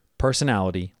Darin.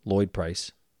 Personality, Lloyd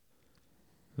Price.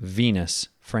 Venus,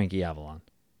 Frankie Avalon.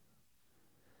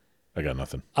 I got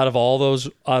nothing. Out of all those,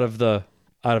 out of the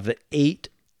 8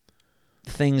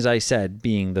 things I said,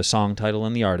 being the song title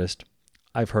and the artist,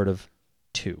 I've heard of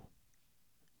 2.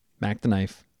 Mac the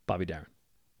Knife, Bobby Darin.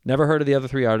 Never heard of the other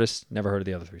 3 artists. Never heard of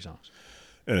the other 3 songs.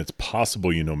 And it's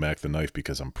possible you know Mac the Knife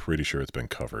because I'm pretty sure it's been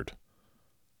covered.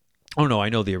 Oh, no, I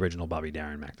know the original Bobby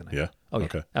Darin, Mac the Knife. Yeah? Oh, yeah.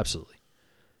 Okay. Absolutely.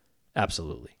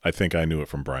 Absolutely. I think I knew it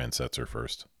from Brian Setzer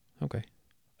first. Okay.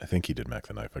 I think he did Mac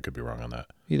the Knife. I could be wrong on that.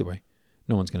 Either way,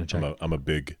 no one's going to check. I'm a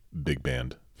big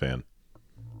band fan.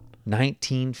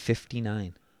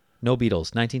 1959. No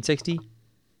Beatles. 1960,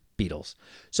 Beatles.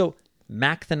 So,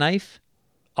 Mac the Knife,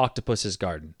 Octopus's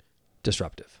Garden,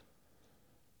 disruptive.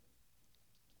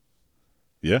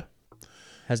 Yeah.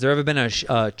 Has there ever been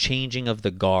a changing of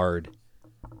the guard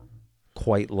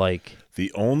quite like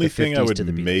The only the thing I 50s would to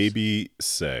the Beatles? maybe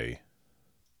say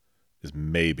is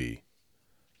maybe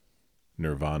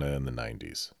Nirvana in the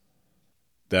 90s.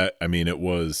 That, I mean, it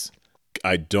was,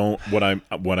 what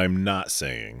I'm not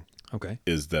saying Okay.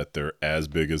 is that they're as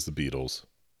big as the Beatles.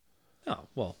 Oh,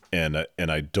 well. And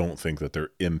I don't think that their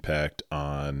impact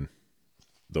on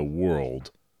the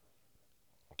world,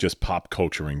 just pop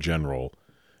culture in general,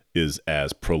 is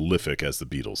as prolific as the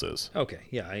Beatles is. Okay.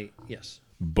 Yeah, yes.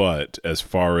 But as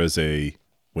far as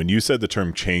when you said the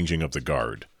term changing of the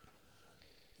guard,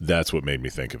 that's what made me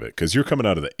think of it. Because you're coming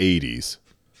out of the 80s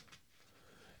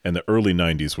and the early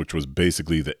 90s, which was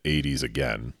basically the 80s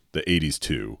again, the 80s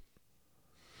too.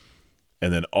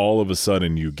 And then all of a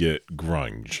sudden you get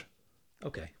grunge.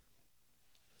 Okay.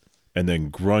 And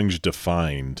then grunge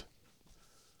defined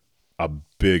a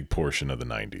big portion of the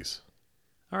 90s.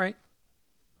 All right.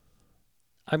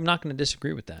 I'm not going to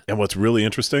disagree with that. And what's really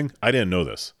interesting, I didn't know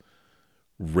this.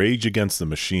 Rage Against the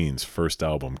Machine's first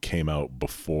album came out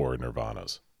before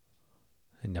Nirvana's.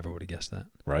 I never would have guessed that.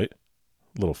 Right?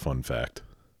 Little fun fact.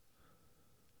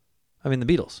 I mean, the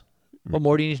Beatles. What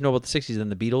more do you need to know about the 60s than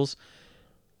the Beatles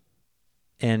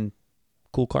and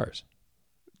cool cars?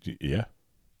 Yeah.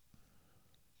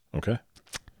 Okay.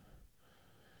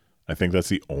 I think that's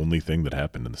the only thing that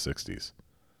happened in the 60s.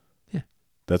 Yeah.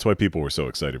 That's why people were so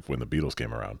excited when the Beatles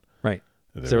came around. Right.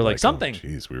 They were like, something.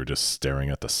 Jeez, we were just staring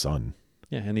at the sun.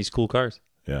 Yeah, and these cool cars.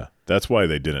 Yeah. That's why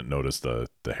they didn't notice the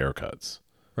haircuts.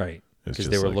 Right. It's Because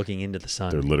just they were like- looking into the sun.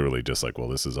 They're literally just like, well,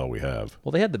 this is all we have.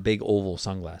 Well, they had the big oval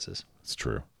sunglasses. It's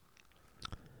true.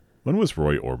 When was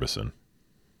Roy Orbison?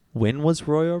 When was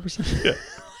Roy Orbison? Yeah.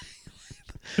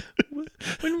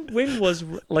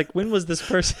 when was this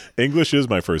person? English is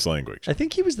my first language. I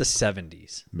think he was the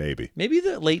 70s. Maybe. Maybe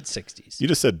the late 60s. You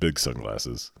just said big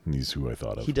sunglasses. And he's who I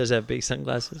thought of. He does have big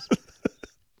sunglasses.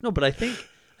 No, but I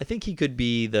think he could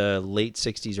be the late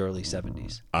 60s, early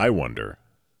 70s. I wonder,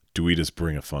 do we just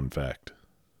bring a fun fact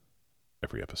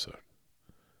every episode?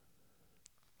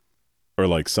 Or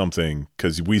like something,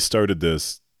 because we started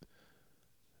this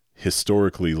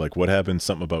historically, like what happened,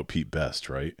 something about Pete Best,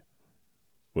 right?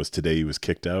 Was today he was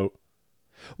kicked out?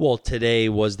 Well, today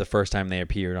was the first time they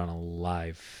appeared on a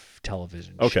live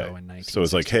television show in 1962. So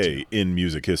it's like, hey, in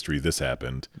music history, this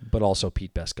happened. But also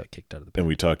Pete Best got kicked out of the band. And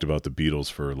we talked about the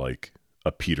Beatles for like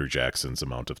a Peter Jackson's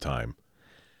amount of time.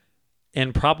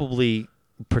 And probably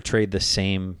portrayed the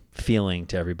same feeling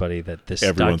to everybody that this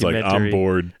Everyone's like, documentary... I'm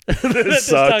bored. that This this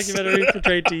sucks. documentary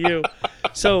portrayed to you.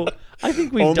 So I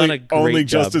think we've done a great only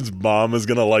job. Justin's mom is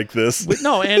going to like this.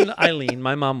 No, and Eileen,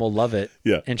 my mom will love it.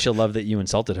 Yeah. And she'll love that you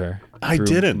insulted her. I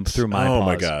didn't. Through my Oh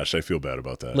my paws. gosh, I feel bad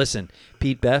about that. Listen,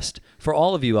 Pete Best, for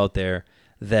all of you out there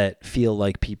that feel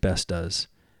like Pete Best does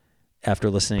after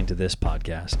listening to this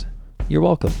podcast, you're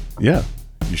welcome. Yeah,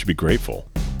 you should be grateful.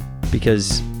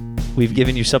 Because we've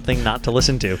given you something not to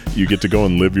listen to. You get to go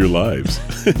and live your lives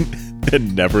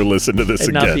and never listen to this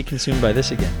And again. not be consumed by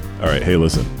this again. All right, hey,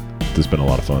 listen, this has been a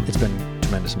lot of fun. It's been a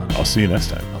tremendous amount of I'll fun. see you next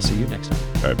time. I'll see you next time.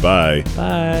 All right, bye.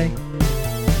 Bye.